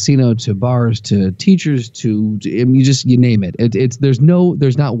like casino to bars to teachers to you name it. There's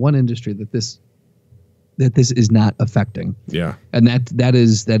not one industry that this is not affecting. Yeah. And that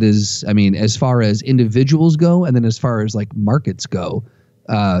is I mean, as far as individuals go, and then as far as like markets go,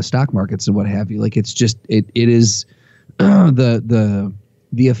 stock markets and what have you, like it's just it is the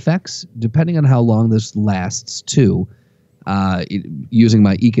effects, depending on how long this lasts too. Using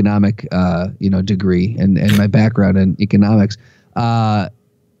my economic degree and my background in economics,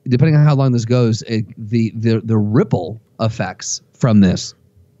 depending on how long this goes, the ripple effects from this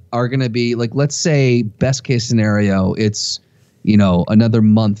are going to be like, let's say best case scenario, it's another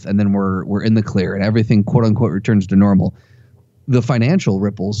month and then we're in the clear and everything quote unquote returns to normal. The financial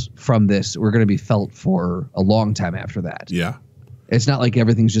ripples from this were going to be felt for a long time after that. Yeah. It's not like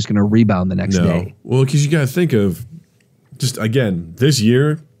everything's just going to rebound the next day. Well, because you got to think of just, again, this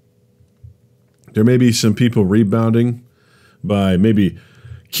year, there may be some people rebounding by maybe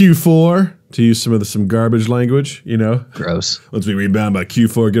Q4, to use some garbage language, Gross. Once we rebound by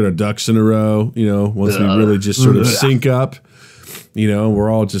Q4, get our ducks in a row, once we really just sort of sync up, we're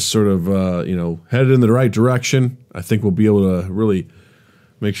all just sort of, headed in the right direction. I think we'll be able to really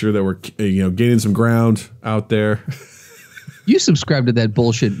make sure that we're, gaining some ground out there. You subscribed to that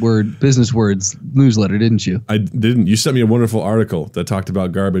bullshit business words newsletter, didn't you? I didn't. You sent me a wonderful article that talked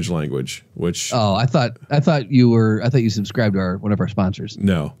about garbage language, which I thought you subscribed to one of our sponsors.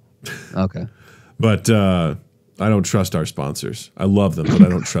 No. Okay. But I don't trust our sponsors. I love them, but I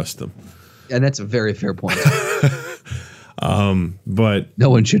don't trust them. And that's a very fair point. But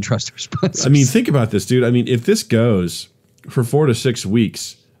no one should trust our sponsors. I mean, think about this, dude. I mean, if this goes for 4 to 6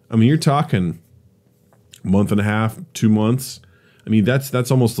 weeks, I mean, you're talking a month and a half, 2 months. I mean,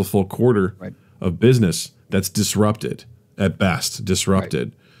 that's almost a full quarter of business that's disrupted at best,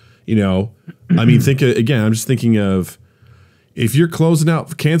 disrupted. Right. I mean, I'm just thinking of if you're closing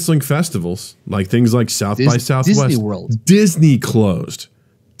out, canceling festivals, like things like South by Southwest. Disney World. Disney closed.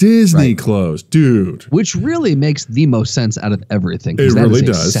 Closed, dude. Which really makes the most sense out of everything. It really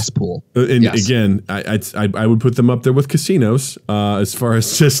does. A cesspool. And again, I would put them up there with casinos as far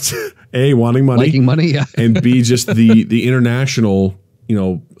as just A, wanting money. Liking money, yeah. And B, just the international,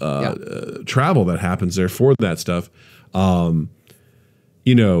 travel that happens there for that stuff.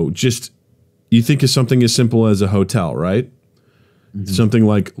 Just you think of something as simple as a hotel, right? Mm-hmm. Something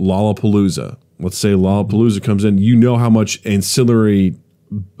like Lollapalooza. Let's say Lollapalooza comes in. You know how much ancillary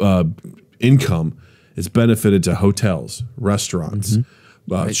income is benefited to hotels, restaurants,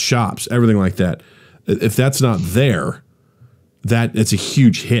 shops, everything like that. If that's not there, it's a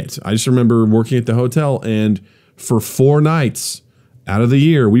huge hit. I just remember working at the hotel, and for 4 nights out of the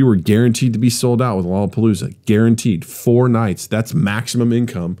year, we were guaranteed to be sold out with Lollapalooza. Guaranteed 4 nights. That's maximum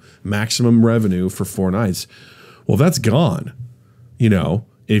income, maximum revenue for 4 nights. Well, that's gone.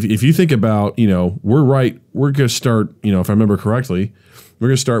 If you think about, we're going to start, if I remember correctly, we're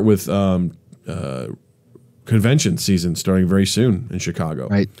going to start with convention season starting very soon in Chicago.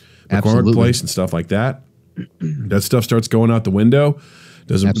 Right. McCormick Place and stuff like that. That stuff starts going out the window.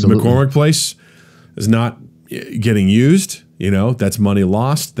 The McCormick Place is not getting used. That's money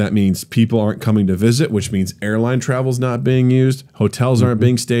lost. That means people aren't coming to visit, which means airline travel's not being used. Hotels aren't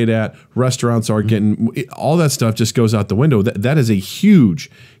being stayed at. Restaurants aren't getting, all that stuff just goes out the window. That is a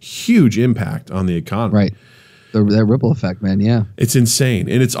huge, huge impact on the economy. Right. That ripple effect, man. Yeah. It's insane.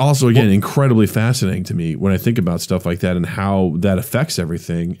 And it's also, again, incredibly fascinating to me when I think about stuff like that and how that affects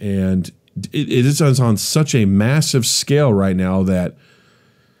everything. And it is on such a massive scale right now that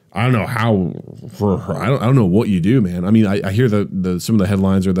I don't know how. I don't know what you do, man. I mean, I hear some of the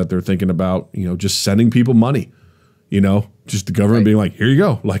headlines are that they're thinking about just sending people money, just the government being like, here you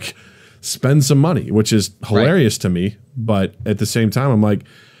go, like spend some money, which is hilarious to me. But at the same time, I'm like,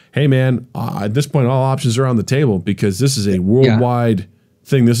 hey, man, at this point, all options are on the table because this is a worldwide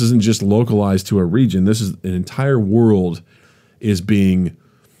thing. This isn't just localized to a region. This is an entire world is being,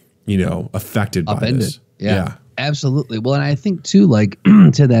 affected by this. Yeah. Absolutely. Well, and I think too, like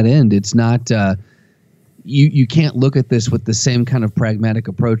to that end, it's not you can't look at this with the same kind of pragmatic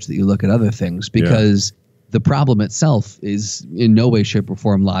approach that you look at other things because the problem itself is in no way, shape, or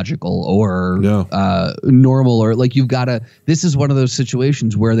form logical or normal or like you've got to. This is one of those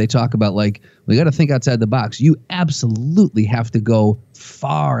situations where they talk about like we got to think outside the box. You absolutely have to go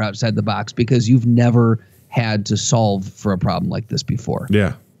far outside the box because you've never had to solve for a problem like this before.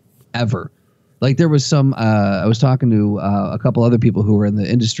 Yeah, ever. Like there was some, I was talking to a couple other people who were in the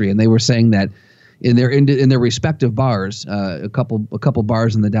industry, and they were saying that, in their respective bars, a couple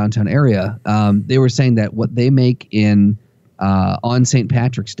bars in the downtown area, they were saying that what they make in on St.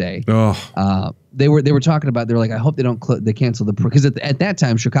 Patrick's Day, they were talking about, they're like, I hope they don't they cancel the, because at that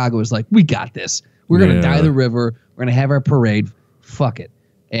time Chicago was like, we got this, we're gonna dye the river, we're gonna have our parade, fuck it.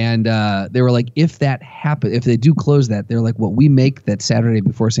 And they were like, if that happen, if they do close that, they're like, what we make that Saturday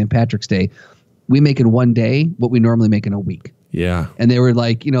before St. Patrick's Day, we make in one day what we normally make in a week. Yeah. And they were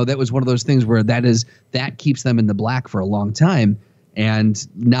like, that was one of those things where that keeps them in the black for a long time. And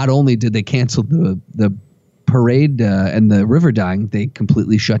not only did they cancel the parade and the river dyeing, they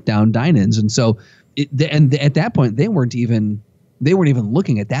completely shut down dine-ins. And so at that point, they weren't even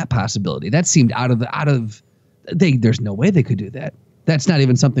looking at that possibility. That seemed there's no way they could do that. That's not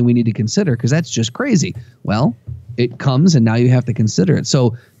even something we need to consider, because that's just crazy. Well, it comes, and now you have to consider it.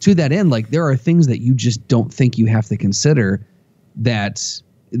 So to that end, like, there are things that you just don't think you have to consider. That's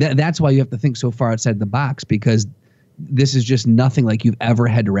why you have to think so far outside the box, because this is just nothing like you've ever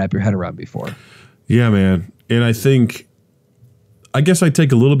had to wrap your head around before. Yeah, man. And I guess I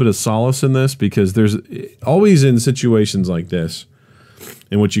take a little bit of solace in this, because there's always, in situations like this,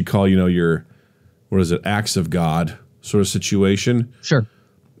 in what you call, your, acts of God sort of situation. Sure.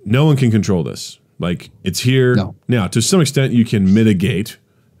 No one can control this. Like, it's here. No. Now, to some extent, you can mitigate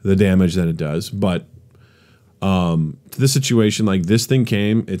the damage that it does, but to this situation, like, this thing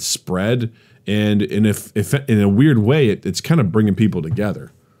came, it spread, and if in a weird way, it's kind of bringing people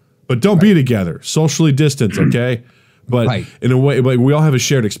together. But don't be together. Socially distance, okay? But in a way, like, we all have a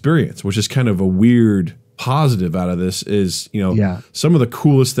shared experience, which is kind of a weird positive out of this. Is some of the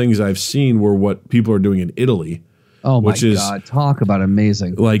coolest things I've seen were what people are doing in Italy. Oh my God, talk about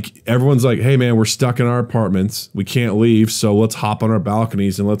amazing. Like, everyone's like, hey man, we're stuck in our apartments. We can't leave. So let's hop on our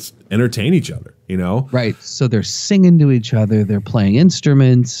balconies and let's entertain each other, Right. So they're singing to each other. They're playing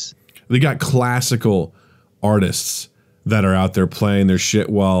instruments. They got classical artists that are out there playing their shit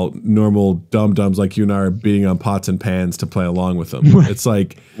while normal dum-dums like you and I are beating on pots and pans to play along with them. Right. It's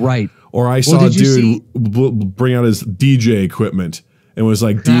like, or I saw a dude bring out his DJ equipment and was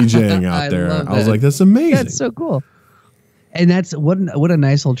like DJing out there. I was like, that's amazing. That's so cool. And that's what a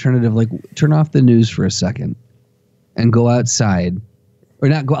nice alternative. Like, turn off the news for a second and go outside, or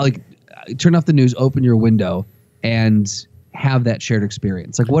not go, like, turn off the news, open your window, and have that shared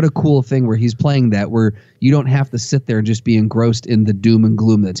experience. Like, what a cool thing where he's playing that, where you don't have to sit there and just be engrossed in the doom and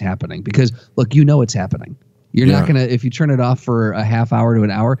gloom that's happening, because look, it's happening. You're not going to, if you turn it off for a half hour to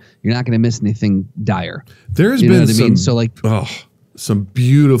an hour, you're not going to miss anything dire. There's been some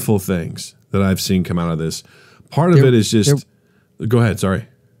beautiful things that I've seen come out of this. Part of it is just, go ahead. Sorry.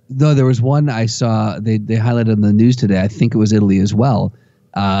 No, there was one I saw, they highlighted in the news today. I think it was Italy as well,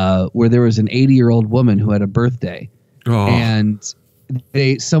 where there was an 80-year-old woman who had a birthday. And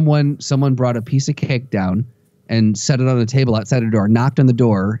someone brought a piece of cake down and set it on a table outside her door, knocked on the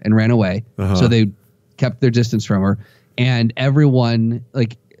door, and ran away. So they kept their distance from her. And everyone,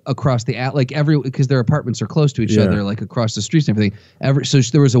 like, across the because their apartments are close to each other, like across the streets and everything. So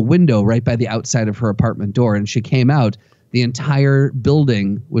there was a window right by the outside of her apartment door, and she came out. The entire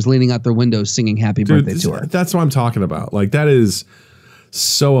building was leaning out their windows singing "Happy Birthday" to her. That's what I'm talking about. Like, that is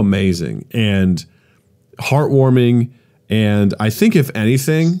so amazing and heartwarming. And I think, if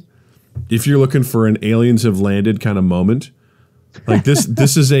anything, if you're looking for an aliens have landed kind of moment, like this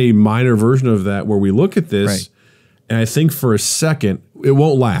is a minor version of that, where we look at this, and I think for a second, it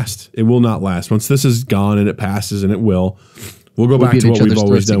won't last. It will not last. Once this is gone, and it passes, and we'll go back to what we've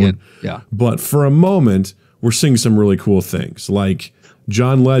always done. Yeah. But for a moment, we're seeing some really cool things. Like,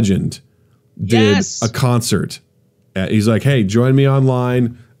 John Legend did a concert. He's like, hey, join me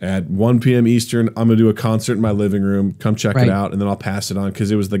online at 1 p.m. Eastern. I'm going to do a concert in my living room. Come check it out, and then I'll pass it on,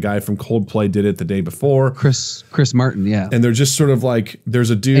 because it was the guy from Coldplay did it the day before. Chris Martin, yeah. And they're just sort of like, there's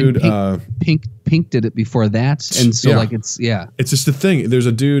a dude. Pink did it before that, and so it's just a thing. There's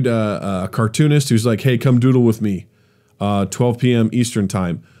a dude, a cartoonist, who's like, hey, come doodle with me, 12 p.m. Eastern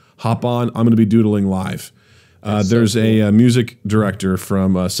time. Hop on. I'm going to be doodling live. There's a music director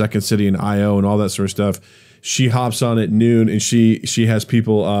from Second City and I.O. and all that sort of stuff. She hops on at noon, and she has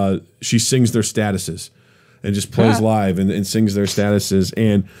people, she sings their statuses and just plays live and sings their statuses.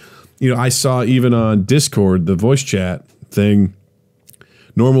 And, I saw even on Discord, the voice chat thing,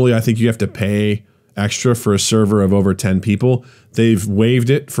 normally I think you have to pay extra for a server of over 10 people. They've waived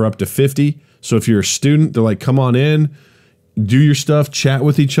it for up to 50. So if you're a student, they're like, come on in, do your stuff, chat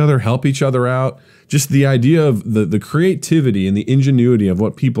with each other, help each other out. Just the idea of the creativity and the ingenuity of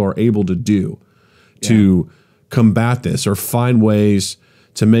what people are able to do to combat this, or find ways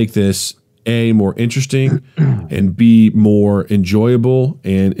to make this A, more interesting, and B, more enjoyable,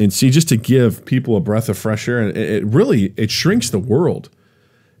 and C, just to give people a breath of fresh air. And it shrinks the world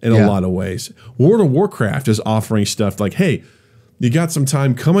in a lot of ways. World of Warcraft is offering stuff like, hey, you got some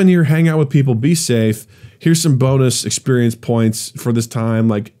time, come in here, hang out with people, be safe. Here's some bonus experience points for this time.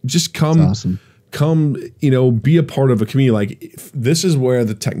 Like, just come, be a part of a community. Like, this is where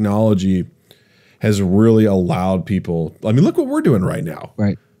the technology has really allowed people. I mean, look what we're doing right now.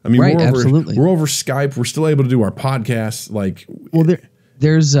 Right. I mean, absolutely. We're over Skype. We're still able to do our podcasts. Like, well,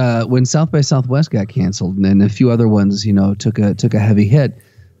 there's when South by Southwest got canceled and a few other ones, took a heavy hit.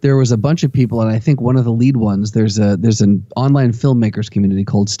 There was a bunch of people, and I think one of the lead ones. There's an online filmmakers community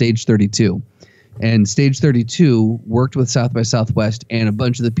called Stage 32, and Stage 32 worked with South by Southwest and a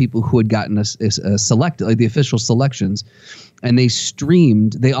bunch of the people who had gotten a selected, like the official selections, and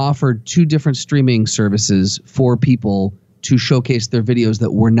they offered 2 different streaming services for people to showcase their videos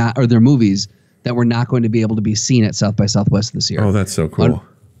that were not, or their movies that were not going to be able to be seen at South by Southwest this year. Oh, that's so cool.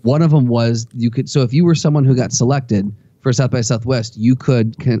 One of them was so if you were someone who got selected for South by Southwest, you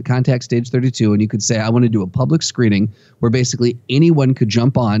could contact Stage 32 and you could say, I want to do a public screening where basically anyone could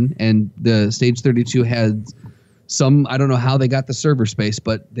jump on, and the Stage 32 had I don't know how they got the server space,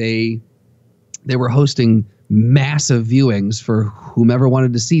 but they were hosting massive viewings for whomever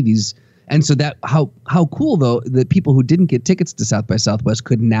wanted to see these. And so that how cool though that people who didn't get tickets to South by Southwest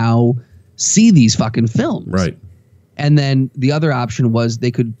could now see these fucking films. Right. And then the other option was they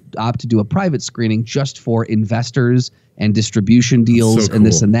could opt to do a private screening just for investors and distribution deals and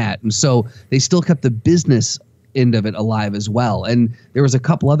this and that. And so they still kept the business end of it alive as well. And there was a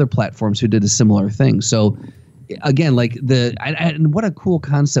couple other platforms who did a similar thing. So again, like and what a cool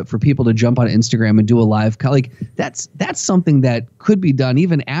concept for people to jump on Instagram and do a live, like that's something that could be done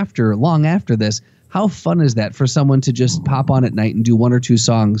even long after this. How fun is that for someone to just pop on at night and do 1 or 2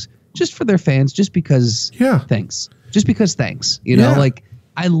 songs just for their fans, just because thanks. Like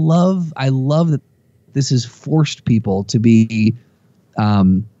I love that this has forced people to be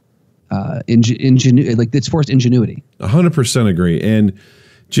like it's forced ingenuity. 100% agree. And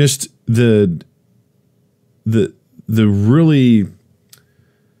just the really,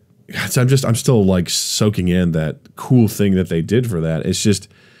 I'm still like soaking in that cool thing that they did for that.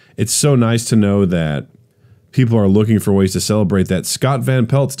 It's so nice to know that people are looking for ways to celebrate that. Scott Van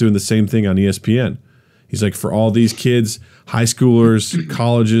Pelt's doing the same thing on ESPN. He's like, for all these kids, high schoolers,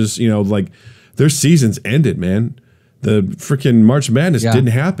 colleges, like their seasons ended, man. The freaking March Madness didn't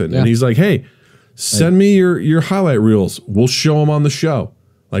happen. And he's like, hey, send me your highlight reels. We'll show them on the show.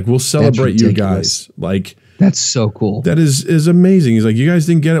 Like, we'll celebrate you guys. Like, that's so cool. That is amazing. He's like, you guys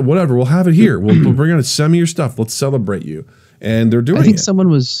didn't get it. Whatever. We'll have it here. We'll bring on, send me your stuff. Let's celebrate you. And they're doing it. I think someone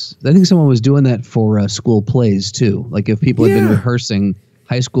was doing that for school plays too. Like if people had been rehearsing,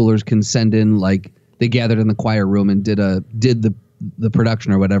 high schoolers can send in, like they gathered in the choir room and did the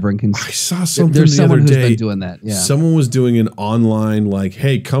production or whatever. And I saw something the other day. Been doing that. Yeah. Someone was doing an online, like,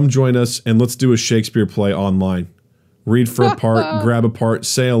 hey, come join us and let's do a Shakespeare play online. Read for a part, grab a part,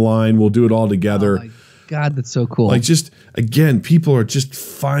 say a line. We'll do it all together. Oh my God, that's so cool. Like, just again, people are just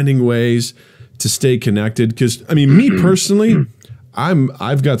finding ways to stay connected. Because I mean, me personally,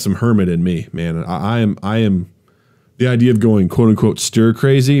 I've got some hermit in me, man. I am the idea of going quote unquote stir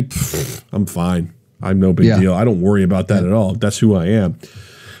crazy. I'm fine. I'm no big deal. I don't worry about that at all. That's who I am.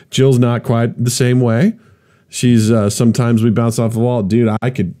 Jill's not quite the same way. She's sometimes we bounce off the wall. Dude, I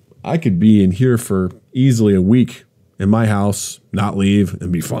could be in here for easily a week in my house, not leave,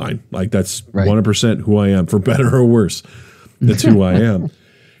 and be fine. Like that's 100% who I am, for better or worse. That's who I am.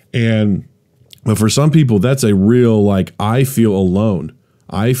 But for some people, that's a real, like, I feel alone.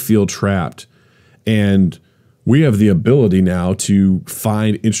 I feel trapped. And we have the ability now to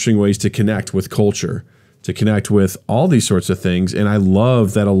find interesting ways to connect with culture, to connect with all these sorts of things. And I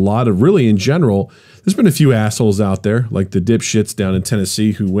love that a lot of, really in general, there's been a few assholes out there, like the dipshits down in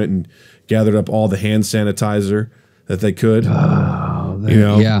Tennessee who went and gathered up all the hand sanitizer that they could.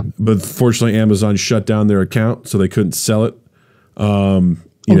 But fortunately, Amazon shut down their account, so they couldn't sell it.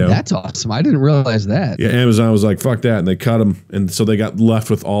 That's awesome. I didn't realize that. Yeah, Amazon was like, fuck that. And they cut them. And so they got left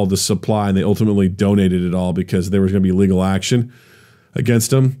with all the supply, and they ultimately donated it all because there was going to be legal action against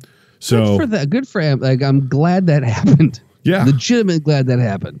them. So good for them. Like, I'm glad that happened. Yeah. Legitimately glad that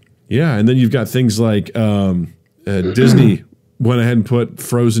happened. Yeah. And then you've got things like Disney went ahead and put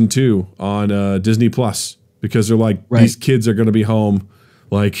Frozen 2 on Disney Plus because they're like, these kids are going to be home.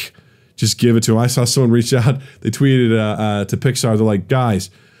 Like, just give it to them. I saw someone reach out. They tweeted to Pixar. They're like, guys,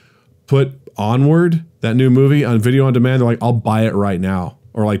 put Onward, that new movie, on video on demand. They're like, I'll buy it right now.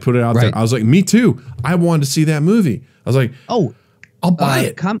 Or like put it out there. I was like, me too. I wanted to see that movie. I was like, I'll buy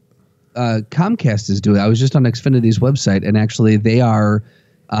it. Comcast is doing. I was just on Xfinity's website, and actually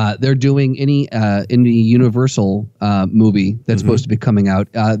they're doing any Universal movie that's supposed to be coming out.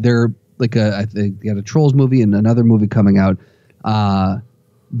 They're like they got a Trolls movie and another movie coming out.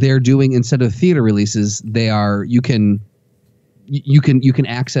 They're doing, instead of theater releases, you can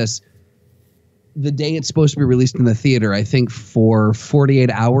access the day it's supposed to be released in the theater. I think for 48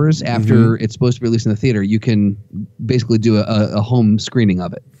 hours after it's supposed to be released in the theater, you can basically do a home screening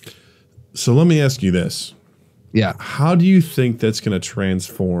of it. So let me ask you this. Yeah. How do you think that's going to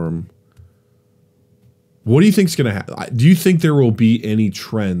transform? What do you think is going to happen? Do you think there will be any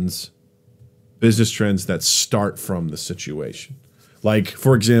trends, business trends that start from the situation? Like,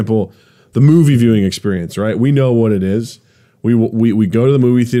 for example, the movie viewing experience, right? We know what it is. We go to the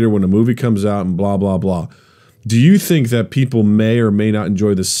movie theater when a movie comes out and blah, blah, blah. Do you think that people may or may not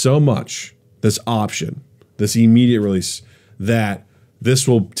enjoy this so much, this option, this immediate release, that this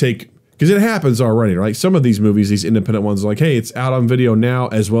will take... Because it happens already, right? Some of these movies, these independent ones, are like, hey, it's out on video now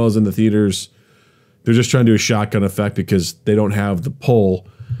as well as in the theaters. They're just trying to do a shotgun effect because they don't have the pull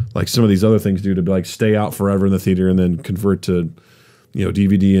like some of these other things do to be like stay out forever in the theater and then convert to,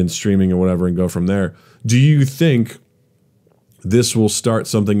 DVD and streaming or whatever and go from there. Do you think this will start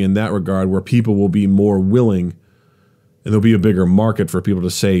something in that regard where people will be more willing and there'll be a bigger market for people to,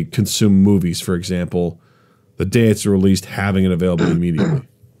 say, consume movies, for example, the day it's released, having it available immediately?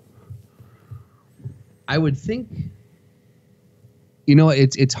 I would think,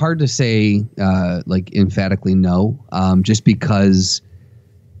 it's hard to say like emphatically no, just because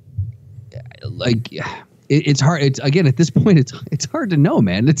like it's hard. It's, again, at this point, it's hard to know,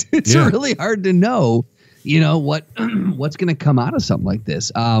 man. It's really hard to know, what's going to come out of something like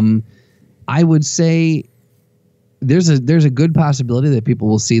this. I would say there's a good possibility that people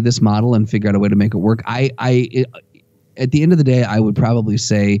will see this model and figure out a way to make it work. At the end of the day, I would probably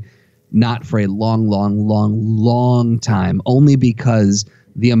say not for a long time, only because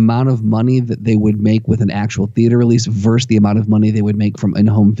the amount of money that they would make with an actual theater release versus the amount of money they would make from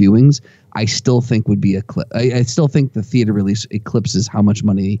in-home viewings, I still think would be I still think the theater release eclipses how much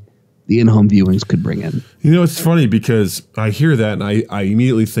money the in-home viewings could bring in. It's funny because I hear that and I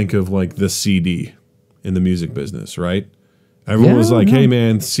immediately think of like the CD in the music business, right? Everyone was like, hey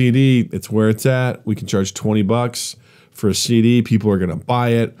man, CD, it's where it's at. We can charge $20 for a CD. People are going to buy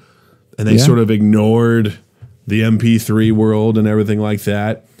it. And they sort of ignored the MP3 world and everything like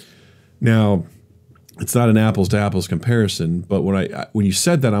that. Now, it's not an apples to apples comparison, but when you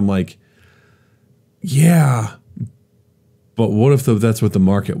said that, I'm like, yeah, but what if that's what the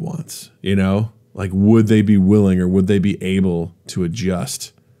market wants? Like, would they be willing or would they be able to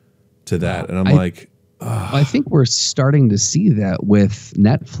adjust to that? And I'm like, I think we're starting to see that with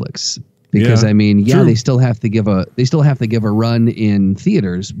Netflix. Because true. They still have to give a run in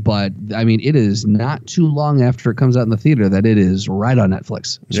theaters, but it is not too long after it comes out in the theater that it is right on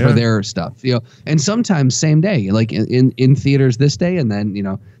Netflix for their stuff. And sometimes same day, like in theaters this day, and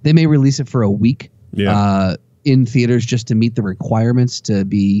then they may release it for a week in theaters just to meet the requirements to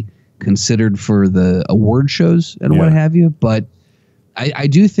be considered for the award shows and what have you. But I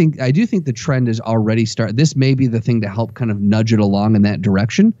do think the trend is already started. This may be the thing to help kind of nudge it along in that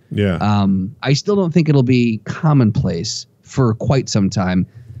direction. Yeah. I still don't think it'll be commonplace for quite some time,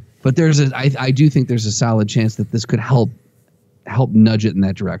 but I do think there's a solid chance that this could help nudge it in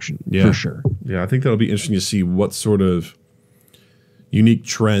that direction for sure. Yeah, I think that'll be interesting to see what sort of unique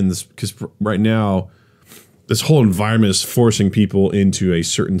trends, because right now this whole environment is forcing people into a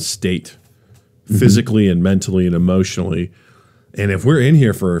certain state, physically and mentally and emotionally. And if we're in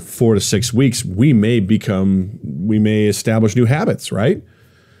here for 4 to 6 weeks, we may establish new habits, right?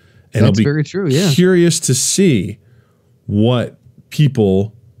 And that's very true. Yeah. Curious to see what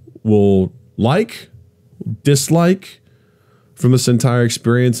people will like, dislike from this entire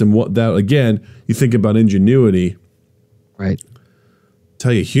experience, and what that, again, you think about ingenuity, right?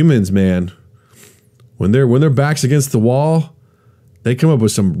 Tell you, humans, man, when their backs against the wall, they come up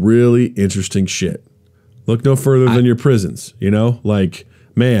with some really interesting shit. Look no further than your prisons, like,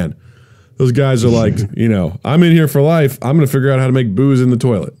 man, those guys are like, I'm in here for life. I'm going to figure out how to make booze in the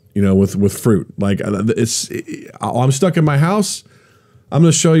toilet, with fruit. Like I'm stuck in my house. I'm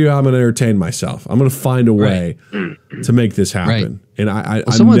going to show you how I'm going to entertain myself. I'm going to find a way to make this happen. Right. And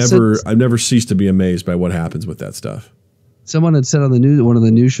I've never ceased to be amazed by what happens with that stuff. Someone had said on one of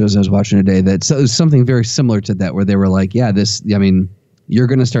the news shows I was watching today that something very similar to that, where they were like, you're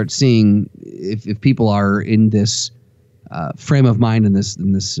going to start seeing, if people are in this frame of mind, in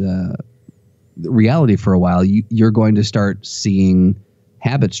this reality for a while, you're going to start seeing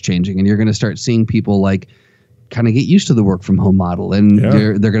habits changing, and you're going to start seeing people like kind of get used to the work from home model, and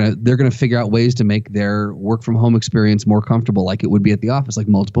they're gonna figure out ways to make their work from home experience more comfortable, like it would be at the office, like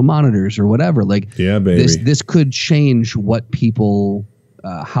multiple monitors or whatever. Like, this could change what people,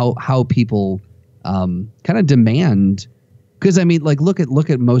 how people kind of demand. Because I mean, like, look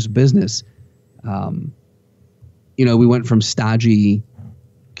at most business. We went from stodgy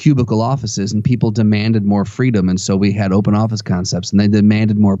cubicle offices, and people demanded more freedom, and so we had open office concepts, and they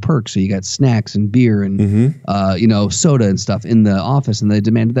demanded more perks. So you got snacks and beer and soda and stuff in the office, and they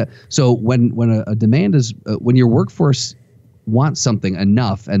demanded that. So when a demand is when your workforce wants something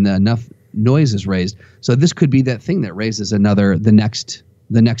enough, and enough noise is raised, so this could be that thing that raises the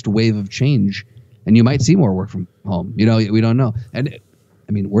next wave of change, and you might see more work from home. We don't know. And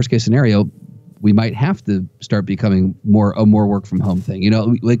I mean, worst case scenario, we might have to start becoming a more work from home thing.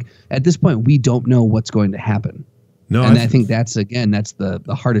 Like at this point, we don't know what's going to happen. No, and I think that's the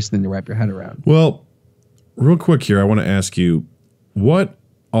hardest thing to wrap your head around. Well, real quick here, I want to ask you, what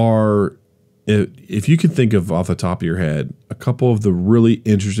are, if you could think of off the top of your head, a couple of the really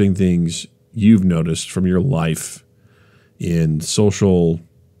interesting things you've noticed from your life in social,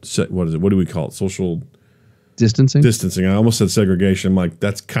 what is it? What do we call it? Social distancing. I almost said segregation. I'm like,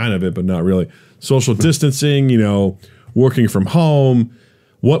 that's kind of it, but not really. Social distancing, working from home.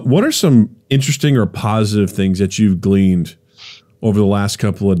 What are some interesting or positive things that you've gleaned over the last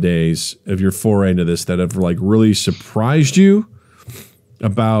couple of days of your foray into this that have like really surprised you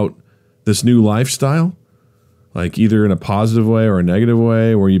about this new lifestyle? Like either in a positive way or a negative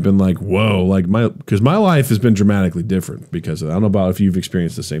way, where you've been like, whoa, like because my life has been dramatically different because of that. I don't know about if you've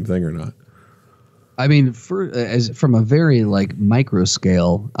experienced the same thing or not. I mean, from a very like micro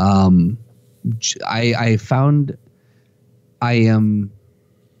scale, I found I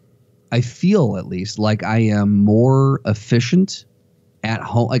feel at least like I am more efficient at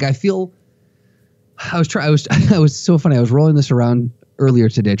home. Like I feel I was so funny. I was rolling this around earlier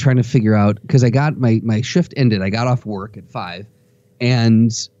today trying to figure out, because I got my shift ended. I got off work at 5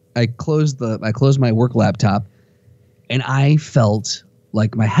 and I closed my work laptop, and I felt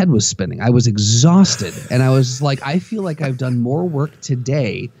like my head was spinning. I was exhausted. And I was like, I feel like I've done more work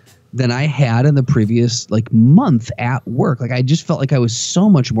today than I had in the previous like month at work. Like I just felt like I was so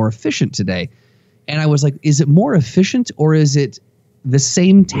much more efficient today. And I was like, is it more efficient, or is it the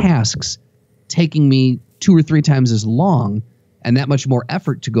same tasks taking me 2 or 3 times as long and that much more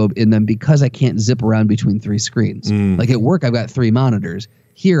effort to go in them because I can't zip around between 3 screens? Like at work, I've got 3 monitors.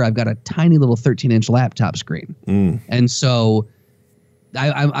 Here, I've got a tiny little 13-inch laptop screen. And so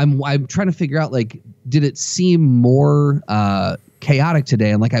I'm trying to figure out, like, did it seem more chaotic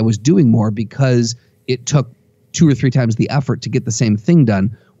today, and like I was doing more because it took 2 or 3 times the effort to get the same thing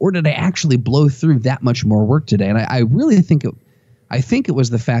done, or did I actually blow through that much more work today? And I really think it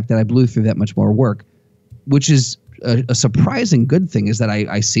was the fact that I blew through that much more work, which is a surprising good thing, is that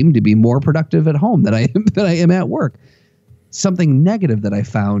I seem to be more productive at home than I am at work. Something negative that I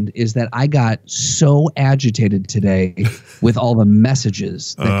found is that I got so agitated today with all the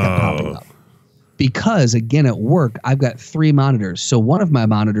messages that kept popping up. Because, again, at work, I've got 3 monitors. So one of my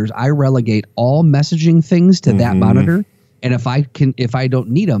monitors, I relegate all messaging things to that monitor. And if I don't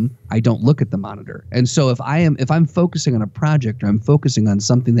need them, I don't look at the monitor. And so if I'm focusing on a project, or I'm focusing on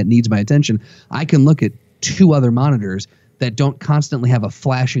something that needs my attention, I can look at 2 other monitors that don't constantly have a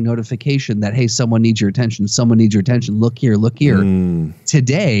flashing notification that, hey, someone needs your attention. Someone needs your attention. Look here, look here.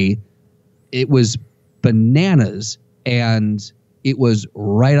 Today, it was bananas, and it was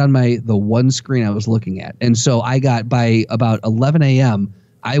right on the one screen I was looking at. And so I got, by about 11 a.m.,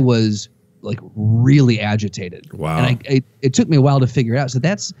 I was like really agitated. Wow. And it took me a while to figure it out. So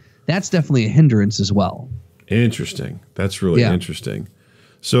that's definitely a hindrance as well. Interesting. That's really interesting.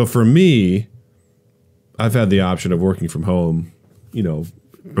 So for me, I've had the option of working from home,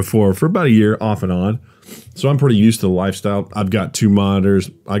 before for about a year off and on. So I'm pretty used to the lifestyle. I've got 2 monitors.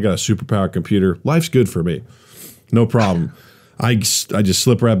 I got a superpower computer. Life's good for me. No problem. I just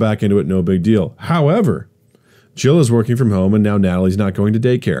slip right back into it. No big deal. However, Jill is working from home, and now Natalie's not going to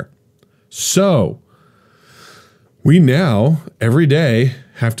daycare. So we now every day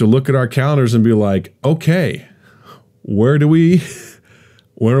have to look at our calendars and be like, okay, when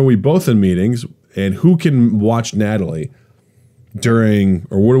are we both in meetings? And who can watch Natalie during,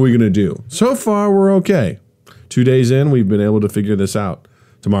 or what are we going to do? So far, we're okay. 2 days in, we've been able to figure this out.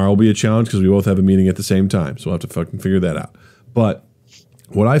 Tomorrow will be a challenge because we both have a meeting at the same time. So we'll have to fucking figure that out. But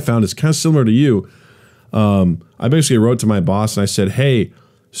what I found is kind of similar to you. I basically wrote to my boss and I said, hey,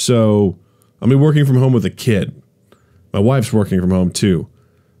 so I'm working from home with a kid. My wife's working from home too.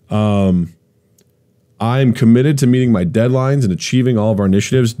 I'm committed to meeting my deadlines and achieving all of our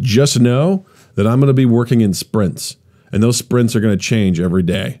initiatives. Just know that I'm going to be working in sprints, and those sprints are going to change every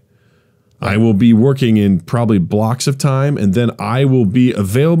day. I will be working in probably blocks of time, and then I will be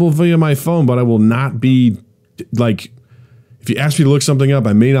available via my phone, but I will not be like, if you ask me to look something up,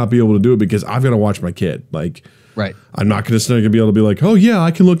 I may not be able to do it because I've got to watch my kid. Like, right. I'm not going to be able to be like, oh yeah,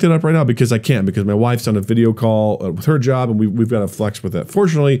 I can look that up right now, because I can't, because my wife's on a video call with her job, and we've got to flex with that.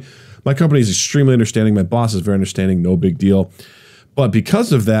 Fortunately, my company is extremely understanding. My boss is very understanding. No big deal. But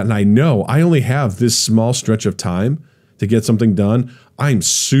because of that, and I know I only have this small stretch of time to get something done, I'm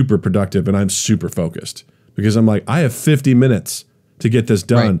super productive and I'm super focused, because I'm like, I have 50 minutes to get this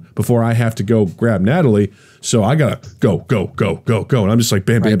done before I have to go grab Natalie. So I gotta go. And I'm just like,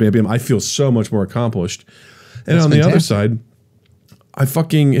 bam, bam, bam, bam. I feel so much more accomplished. And That's on fantastic. the other side, I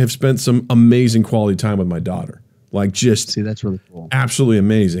fucking have spent some amazing quality time with my daughter. Like, just see, that's really cool. Absolutely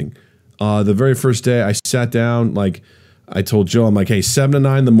amazing. The very first day I sat down, like I told Jill, I'm like, hey, 7 to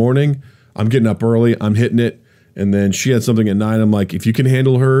 9 in the morning, I'm getting up early, I'm hitting it. And then she had something at 9. I'm like, if you can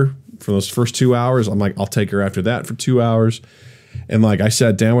handle her for those first 2 hours, I'm like, I'll take her after that for 2 hours. And like, I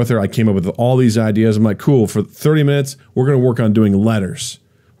sat down with her, I came up with all these ideas. I'm like, cool, for 30 minutes, we're going to work on doing letters.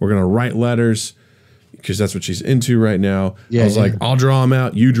 We're going to write letters, because that's what she's into right now. I was like, I'll draw them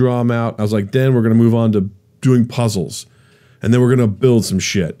out, you draw them out. I was like, then we're going to move on to doing puzzles. And then we're going to build some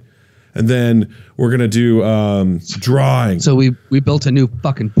shit. And then we're going to do drawing. So we built a new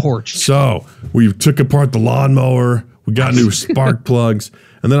fucking porch. So we took apart the lawnmower. We got new spark plugs.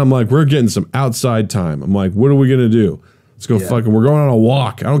 And then I'm like, we're getting some outside time. I'm like, what are we going to do? Let's go fucking, we're going on a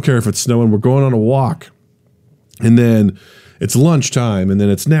walk. I don't care if it's snowing. We're going on a walk. And then it's lunchtime, and then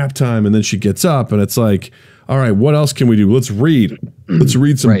it's nap time. And then she gets up, and it's like, all right, what else can we do? Let's read. Let's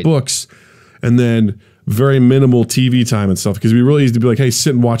read some books. And then very minimal TV time and stuff, because we really used to be like, hey,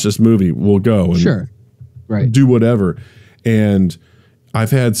 sit and watch this movie. We'll go and do whatever. And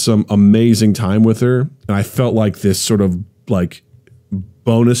I've had some amazing time with her, and I felt like this sort of like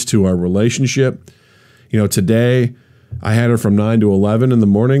bonus to our relationship. You know, today I had her from 9 to 11 in the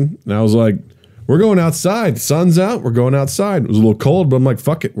morning, and I was like, we're going outside. The sun's out. We're going outside. It was a little cold, but I'm like,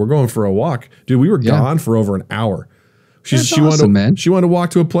 fuck it. We're going for a walk. Dude, we were gone for over an hour. She wanted to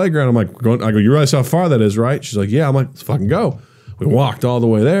walk to a playground. I'm like, I go, you realize how far that is, right? She's like, yeah. I'm like, let's fucking go. We walked all the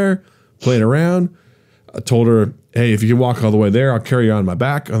way there, playing around. I told her, hey, if you can walk all the way there, I'll carry you on my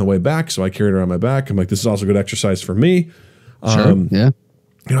back on the way back. So I carried her on my back. I'm like, this is also good exercise for me. And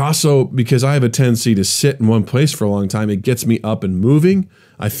also, because I have a tendency to sit in one place for a long time, it gets me up and moving.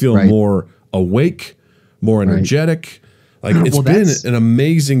 I feel more awake, more energetic. Like, it's been an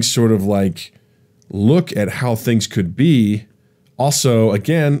amazing sort of like look at how things could be. Also,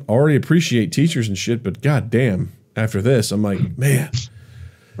 again, already appreciate teachers and shit, but goddamn, after this, I'm like, man, this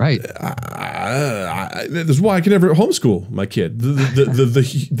is why I could never homeschool my kid.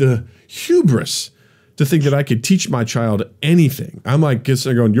 The hubris to think that I could teach my child anything. I'm like,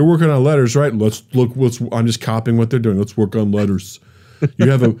 going, you're working on letters, right? Let's look. I'm just copying what they're doing. Let's work on letters.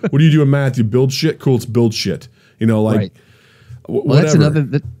 You have what do you do in math? You build shit. Cool. Let's build shit. You know, like, whatever.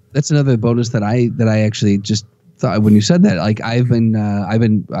 That's another bonus that I actually just thought when you said that. Like, I've been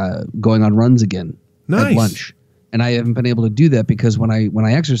going on runs again at lunch, and I haven't been able to do that because when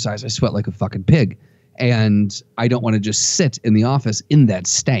I exercise, I sweat like a fucking pig, and I don't want to just sit in the office in that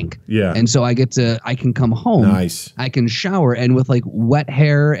stank. Yeah. And so I can come home. Nice. I can shower, and with like wet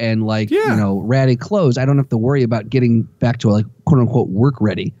hair and like ratty clothes, I don't have to worry about getting back to like quote unquote work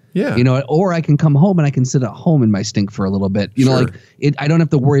ready. Yeah. You know, or I can come home and I can sit at home in my stink for a little bit. You know, like I don't have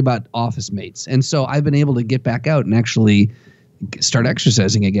to worry about office mates. And so I've been able to get back out and actually start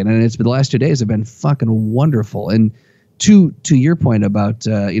exercising again. And it's been the last 2 days have been fucking wonderful. And to your point about,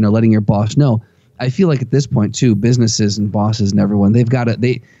 letting your boss know, I feel like at this point too, businesses and bosses and everyone, they've got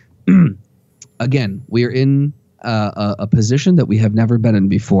to, again, we are in a position that we have never been in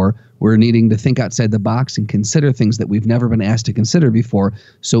before. We're needing to think outside the box and consider things that we've never been asked to consider before.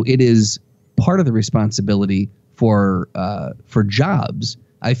 So it is part of the responsibility for jobs.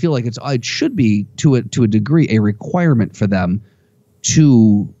 I feel like it should be to a degree a requirement for them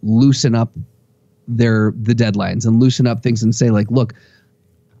to loosen up the deadlines and loosen up things and say like, look,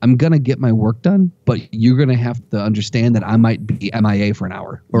 I'm going to get my work done, but you're going to have to understand that I might be MIA for an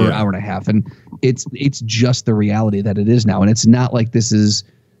hour or an hour and a half. And it's just the reality that it is now. And it's not like this is,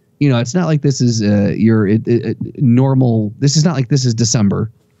 it's not like this is normal. This is not like this is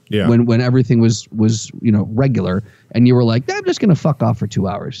December when everything was regular. And you were like, I'm just going to fuck off for 2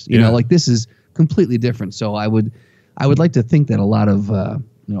 hours. You know, like this is completely different. So I would like to think that a lot of,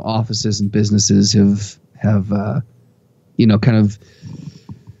 offices and businesses have kind of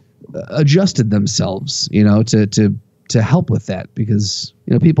adjusted themselves, to help with that, because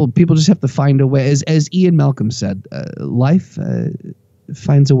people just have to find a way. As Ian Malcolm said, life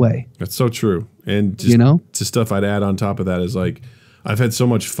finds a way. That's so true. And just, to stuff I'd add on top of that is like, I've had so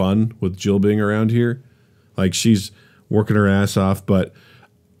much fun with Jill being around here. Like, she's working her ass off, but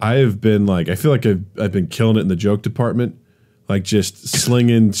I have been like, I feel like I've been killing it in the joke department, like just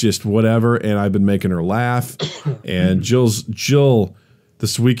slinging just whatever, and I've been making her laugh. And Jill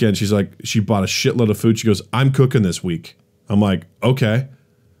this weekend, she's like, she bought a shitload of food. She goes, I'm cooking this week. I'm like, okay.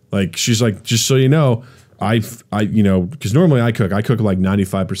 Like, she's like, just so you know, I because normally I cook like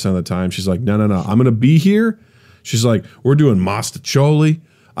 95% of the time. She's like, no, I'm gonna be here. She's like, we're doing mostaccioli.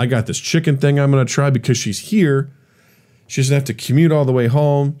 I got this chicken thing I'm gonna try, because she's here. She doesn't have to commute all the way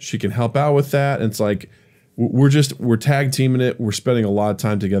home. She can help out with that. And it's like, we're tag teaming it. We're spending a lot of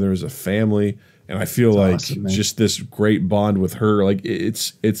time together as a family. And I feel like awesome, just this great bond with her. Like,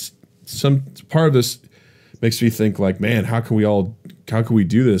 it's some part of this makes me think like, man, how can we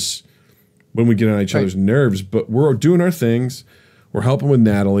do this when we get on each other's nerves? But we're doing our things. We're helping with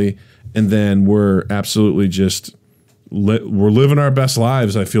Natalie. And then we're absolutely just, we're living our best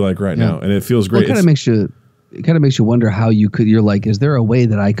lives, I feel like right now. And it feels great. Well, it kind of makes you wonder how you're like, is there a way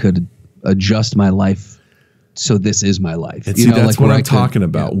that I could adjust my life so this is my life? And see, that's what I'm talking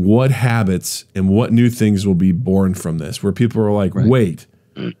about. What habits and what new things will be born from this, where people are like, wait,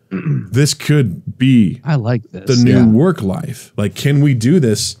 this could be I like this. The new work life. Like, can we do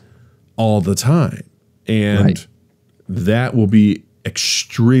this all the time? And that will be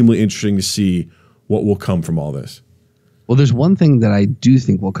extremely interesting to see what will come from all this. Well, there's one thing that I do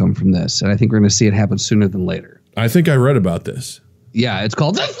think will come from this, and I think we're going to see it happen sooner than later. I think I read about this. Yeah, it's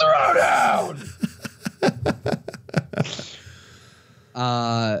called the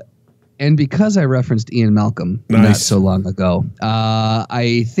Throwdown. And because I referenced Ian Malcolm not so long ago,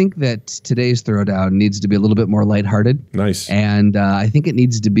 I think that today's Throwdown needs to be a little bit more lighthearted. Nice. And I think it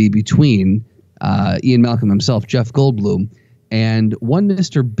needs to be between Ian Malcolm himself, Jeff Goldbloom, and one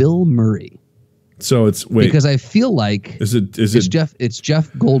Mr. Bill Murray. So it's because I feel like it's Jeff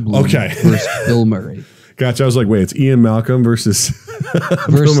Goldblum versus Bill Murray. Gotcha. I was like, wait, it's Ian Malcolm versus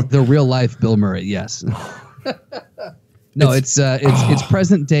the real life Bill Murray. Yes. No, it's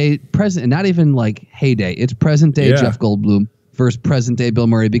present day, not even like heyday. It's present day Jeff Goldblum versus present day Bill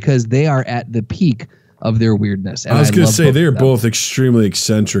Murray, because they are at the peak of their weirdness. And I was going to say they're both extremely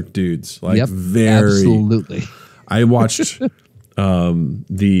eccentric dudes. Like, very absolutely. I watched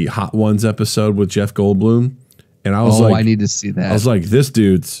the Hot Ones episode with Jeff Goldblum, and I was like, I need to see that. I was like, this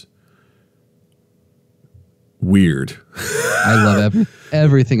dude's weird. I love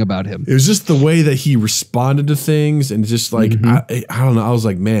everything about him. It was just the way that he responded to things, and just like I don't know. I was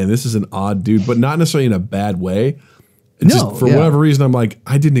like, man, this is an odd dude, but not necessarily in a bad way. Just for whatever reason, I'm like,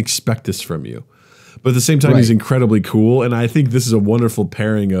 I didn't expect this from you. But at the same time, he's incredibly cool, and I think this is a wonderful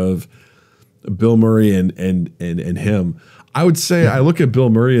pairing of Bill Murray and him. I would say I look at Bill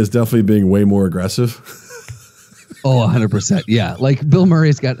Murray as definitely being way more aggressive. Oh, 100%. Yeah. Like, Bill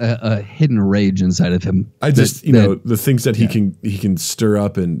Murray's got a hidden rage inside of him. I just, the things that he can stir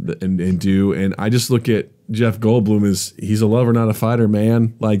up and do. And I just look at Jeff Goldblum as he's a lover, not a fighter,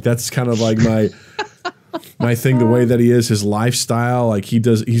 man. Like, that's kind of like my thing, the way that he is, his lifestyle. Like,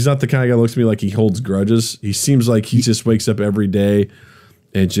 he's not the kind of guy that looks at me like he holds grudges. He seems like he just wakes up every day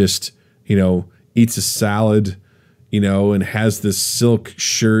and just, eats a salad, and has this silk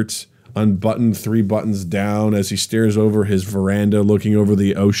shirt unbuttoned 3 buttons down as he stares over his veranda looking over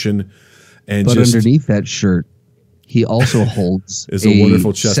the ocean. But underneath that shirt, he also holds a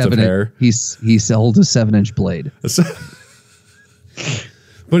wonderful chest of hair. He holds a 7-inch blade.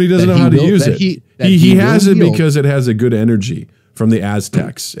 But he doesn't know how to use it. He has it because it has a good energy from the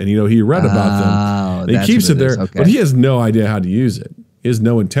Aztecs. And, he read about them. And he keeps it there, but he has no idea how to use it. He has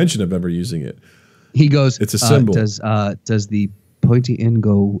no intention of ever using it. He goes, it's a symbol. Does the pointy end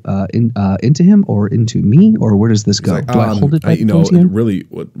go into him or into me, or where does this go? Like, do I hold it? Really,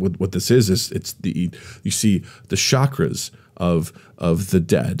 what this is it's you see the chakras of the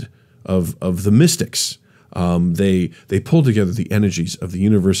dead, of the mystics. They pull together the energies of the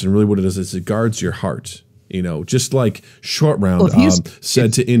universe, and really what it is it guards your heart. Just like Short Round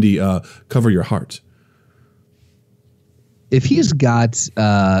said to Indy, cover your heart. If he's got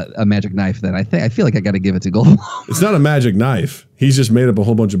a magic knife, then I feel like I got to give it to Goldblum. It's not a magic knife. He's just made up a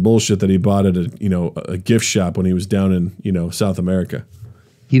whole bunch of bullshit that he bought at a gift shop when he was down in South America.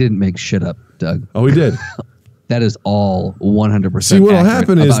 He didn't make shit up, Doug. Oh, he did. That is all 100%. See, what'll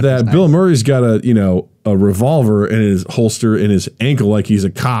happen is that Bill Murray's got a revolver in his holster in his ankle like he's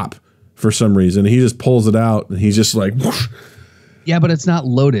a cop for some reason. He just pulls it out and he's just like, whoosh, Yeah, but it's not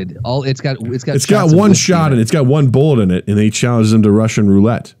loaded. It's got one shot and it's got one bullet in it, and he challenges him to Russian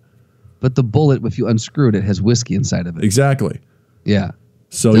roulette. But the bullet, if you unscrew it, it has whiskey inside of it. Exactly. Yeah.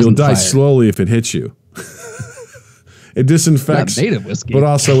 So you'll die slowly if it hits you. It disinfects, native whiskey, but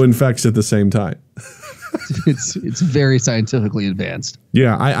also infects at the same time. It's very scientifically advanced.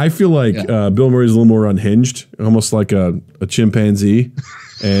 Yeah, I feel like Bill Murray's a little more unhinged, almost like a chimpanzee.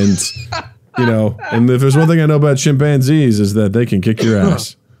 And, and if there's one thing I know about chimpanzees is that they can kick your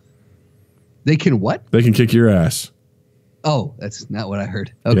ass. They can what? They can kick your ass. Oh, that's not what I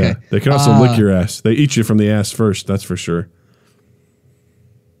heard. Okay. Yeah, they can also lick your ass. They eat you from the ass first, that's for sure.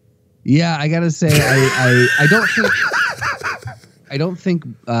 Yeah, I gotta say, I don't think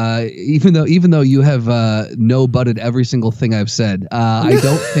even though you have no-butted every single thing I've said, I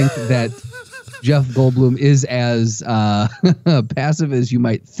don't think that Jeff Goldblum is as passive as you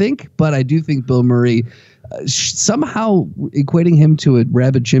might think. But I do think Bill Murray somehow equating him to a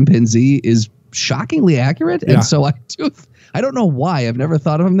rabid chimpanzee is shockingly accurate, and so I don't know why I've never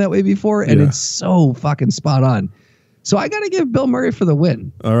thought of him that way before, and it's so fucking spot on. So I got to give Bill Murray for the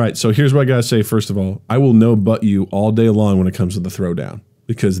win. All right. So here's what I got to say. First of all, I will no butt you all day long when it comes to the throwdown,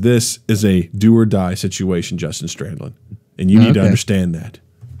 because this is a do or die situation, Justin Strandland. And you need to understand that.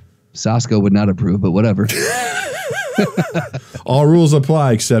 Sasko would not approve, but whatever. All rules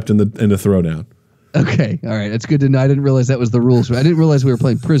apply except in the throwdown. Okay. All right. That's good to know. I didn't realize that was the rules. I didn't realize we were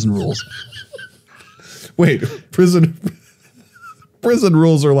playing prison rules. Wait, prison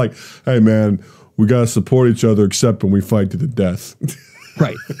rules are like, hey, man, we got to support each other except when we fight to the death.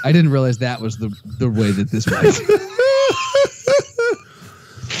 Right. I didn't realize that was the way that this was.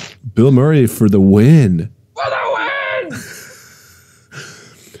 Bill Murray for the win. For the win!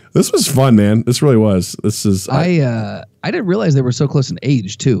 This was fun, man. This really was. This is. I didn't realize they were so close in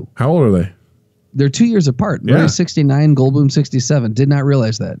age, too. How old are they? They're 2 years apart. Murray's 69, Goldblum 67. Did not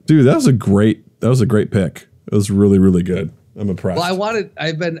realize that. Dude, that was a great pick. It was really, really good. I'm impressed. Well,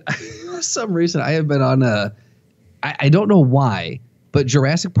 I've been, for some reason, I have been on I don't know why, but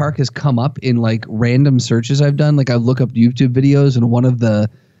Jurassic Park has come up in like random searches I've done. Like I look up YouTube videos, and one of the,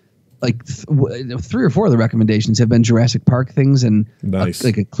 like 3 or 4 of the recommendations have been Jurassic Park things. And nice.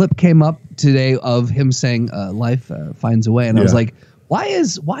 Like a clip came up today of him saying life finds a way. And I was like, why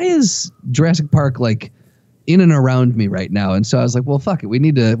is Jurassic Park like in and around me right now? And so I was like, well, fuck it. We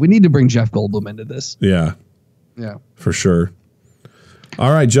need to bring Jeff Goldblum into this. Yeah. Yeah. For sure.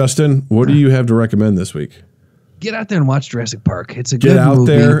 All right, Justin, what do you have to recommend this week? Get out there and watch Jurassic Park. It's a good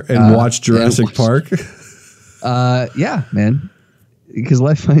movie. Get out there and watch Jurassic Park. Yeah, man. Because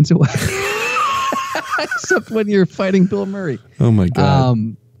life finds a way. Except when you're fighting Bill Murray. Oh my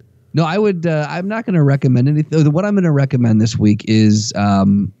God. No, I would. I'm not going to recommend anything. What I'm going to recommend this week is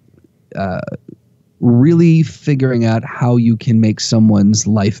really figuring out how you can make someone's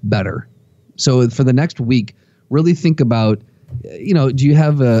life better. So for the next week, really think about, do you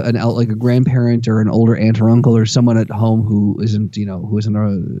have like a grandparent or an older aunt or uncle or someone at home who doesn't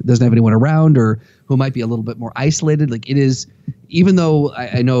have anyone around, or who might be a little bit more isolated? Like it is, even though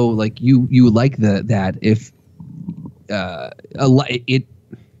I know like you like that, if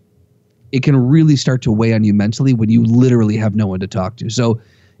it can really start to weigh on you mentally when you literally have no one to talk to. So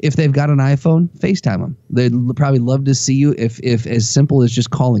if they've got an iPhone, FaceTime them. They'd probably love to see you, if as simple as just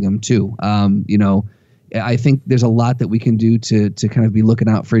calling them too. I think there's a lot that we can do to kind of be looking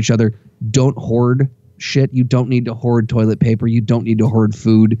out for each other. Don't hoard shit. You don't need to hoard toilet paper. You don't need to hoard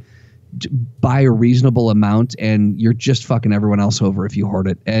food. Buy a reasonable amount, and you're just fucking everyone else over if you hoard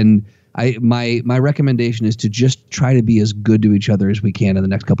it. And my recommendation is to just try to be as good to each other as we can in the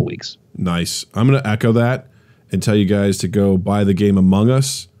next couple weeks. Nice. I'm going to echo that and tell you guys to go buy the game Among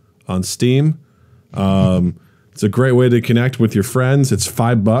Us on Steam. It's a great way to connect with your friends. It's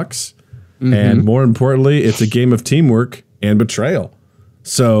 $5. Mm-hmm. And more importantly, it's a game of teamwork and betrayal.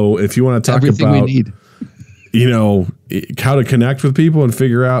 So if you want to talk everything about, we need. How to connect with people and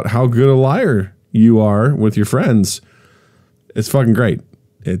figure out how good a liar you are with your friends, it's fucking great.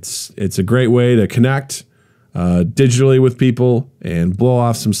 It's a great way to connect digitally with people and blow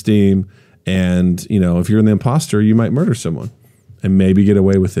off some steam. And, if you're an imposter, you might murder someone and maybe get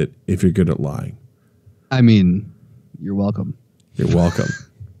away with it if you're good at lying. I mean, you're welcome. You're welcome.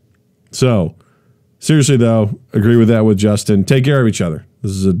 So, seriously, though, agree with that with Justin. Take care of each other.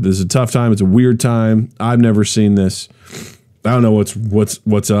 This is a tough time. It's a weird time. I've never seen this. I don't know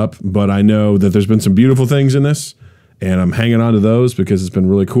what's up, but I know that there's been some beautiful things in this, and I'm hanging on to those because it's been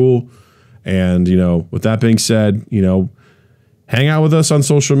really cool. And, with that being said, hang out with us on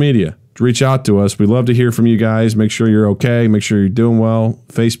social media. Reach out to us. We'd love to hear from you guys. Make sure you're okay. Make sure you're doing well.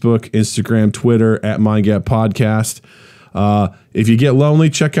 Facebook, Instagram, Twitter, @MindGap Podcast. If you get lonely,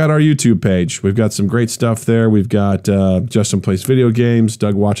 check out our YouTube page. We've got some great stuff there. We've got Justin Plays Video Games,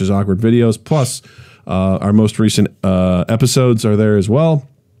 Doug Watches Awkward Videos, plus our most recent episodes are there as well.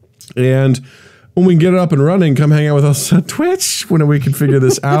 And when we get it up and running, come hang out with us on Twitch when we can figure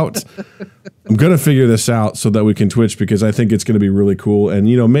this out. I'm going to figure this out so that we can Twitch, because I think it's going to be really cool. And,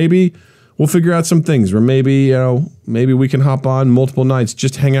 you know, maybe we'll figure out some things where maybe, you know, maybe we can hop on multiple nights,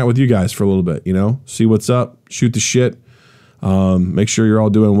 just hang out with you guys for a little bit, you know, see what's up, shoot the shit, make sure you're all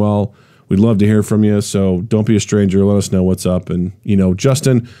doing well. We'd love to hear from you. So don't be a stranger. Let us know what's up. And, you know,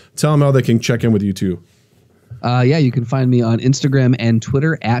 Justin, tell them how they can check in with you too. Yeah, you can find me on Instagram and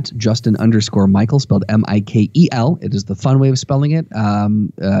Twitter at Justin_Michael, spelled Mikel. It is the fun way of spelling it.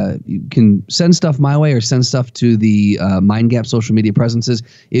 You can send stuff my way or send stuff to the Mind Gap social media presences.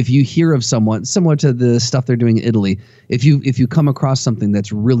 If you hear of someone similar to the stuff they're doing in Italy, if you come across something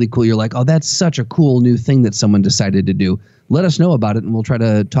that's really cool, you're like, oh, that's such a cool new thing that someone decided to do. Let us know about it, and we'll try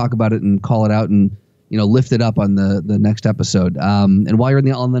to talk about it and call it out and, you know, lift it up on the next episode. And while you're in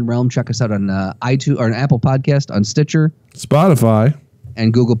the online realm, check us out on iTunes or an Apple Podcast, on Stitcher, Spotify,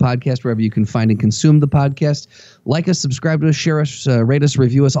 and Google Podcast, wherever you can find and consume the podcast. Like us, subscribe to us, share us, rate us,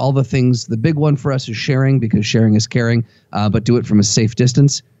 review us, all the things. The big one for us is sharing, because sharing is caring, but do it from a safe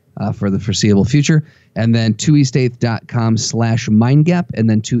distance for the foreseeable future. And then 2east8th.com/mindgap, and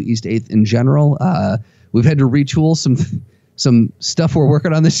then 2east8th in general. We've had to retool some stuff we're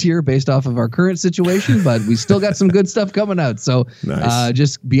working on this year based off of our current situation, but we still got some good stuff coming out. So nice.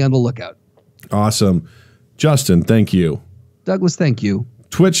 Just be on the lookout. Awesome. Justin, thank you. Douglas, thank you.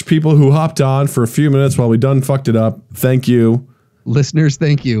 Twitch people who hopped on for a few minutes while we done fucked it up, thank you. Listeners,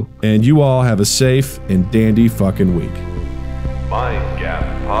 thank you. And you all have a safe and dandy fucking week. Mind Gap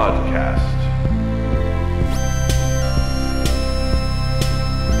Podcast.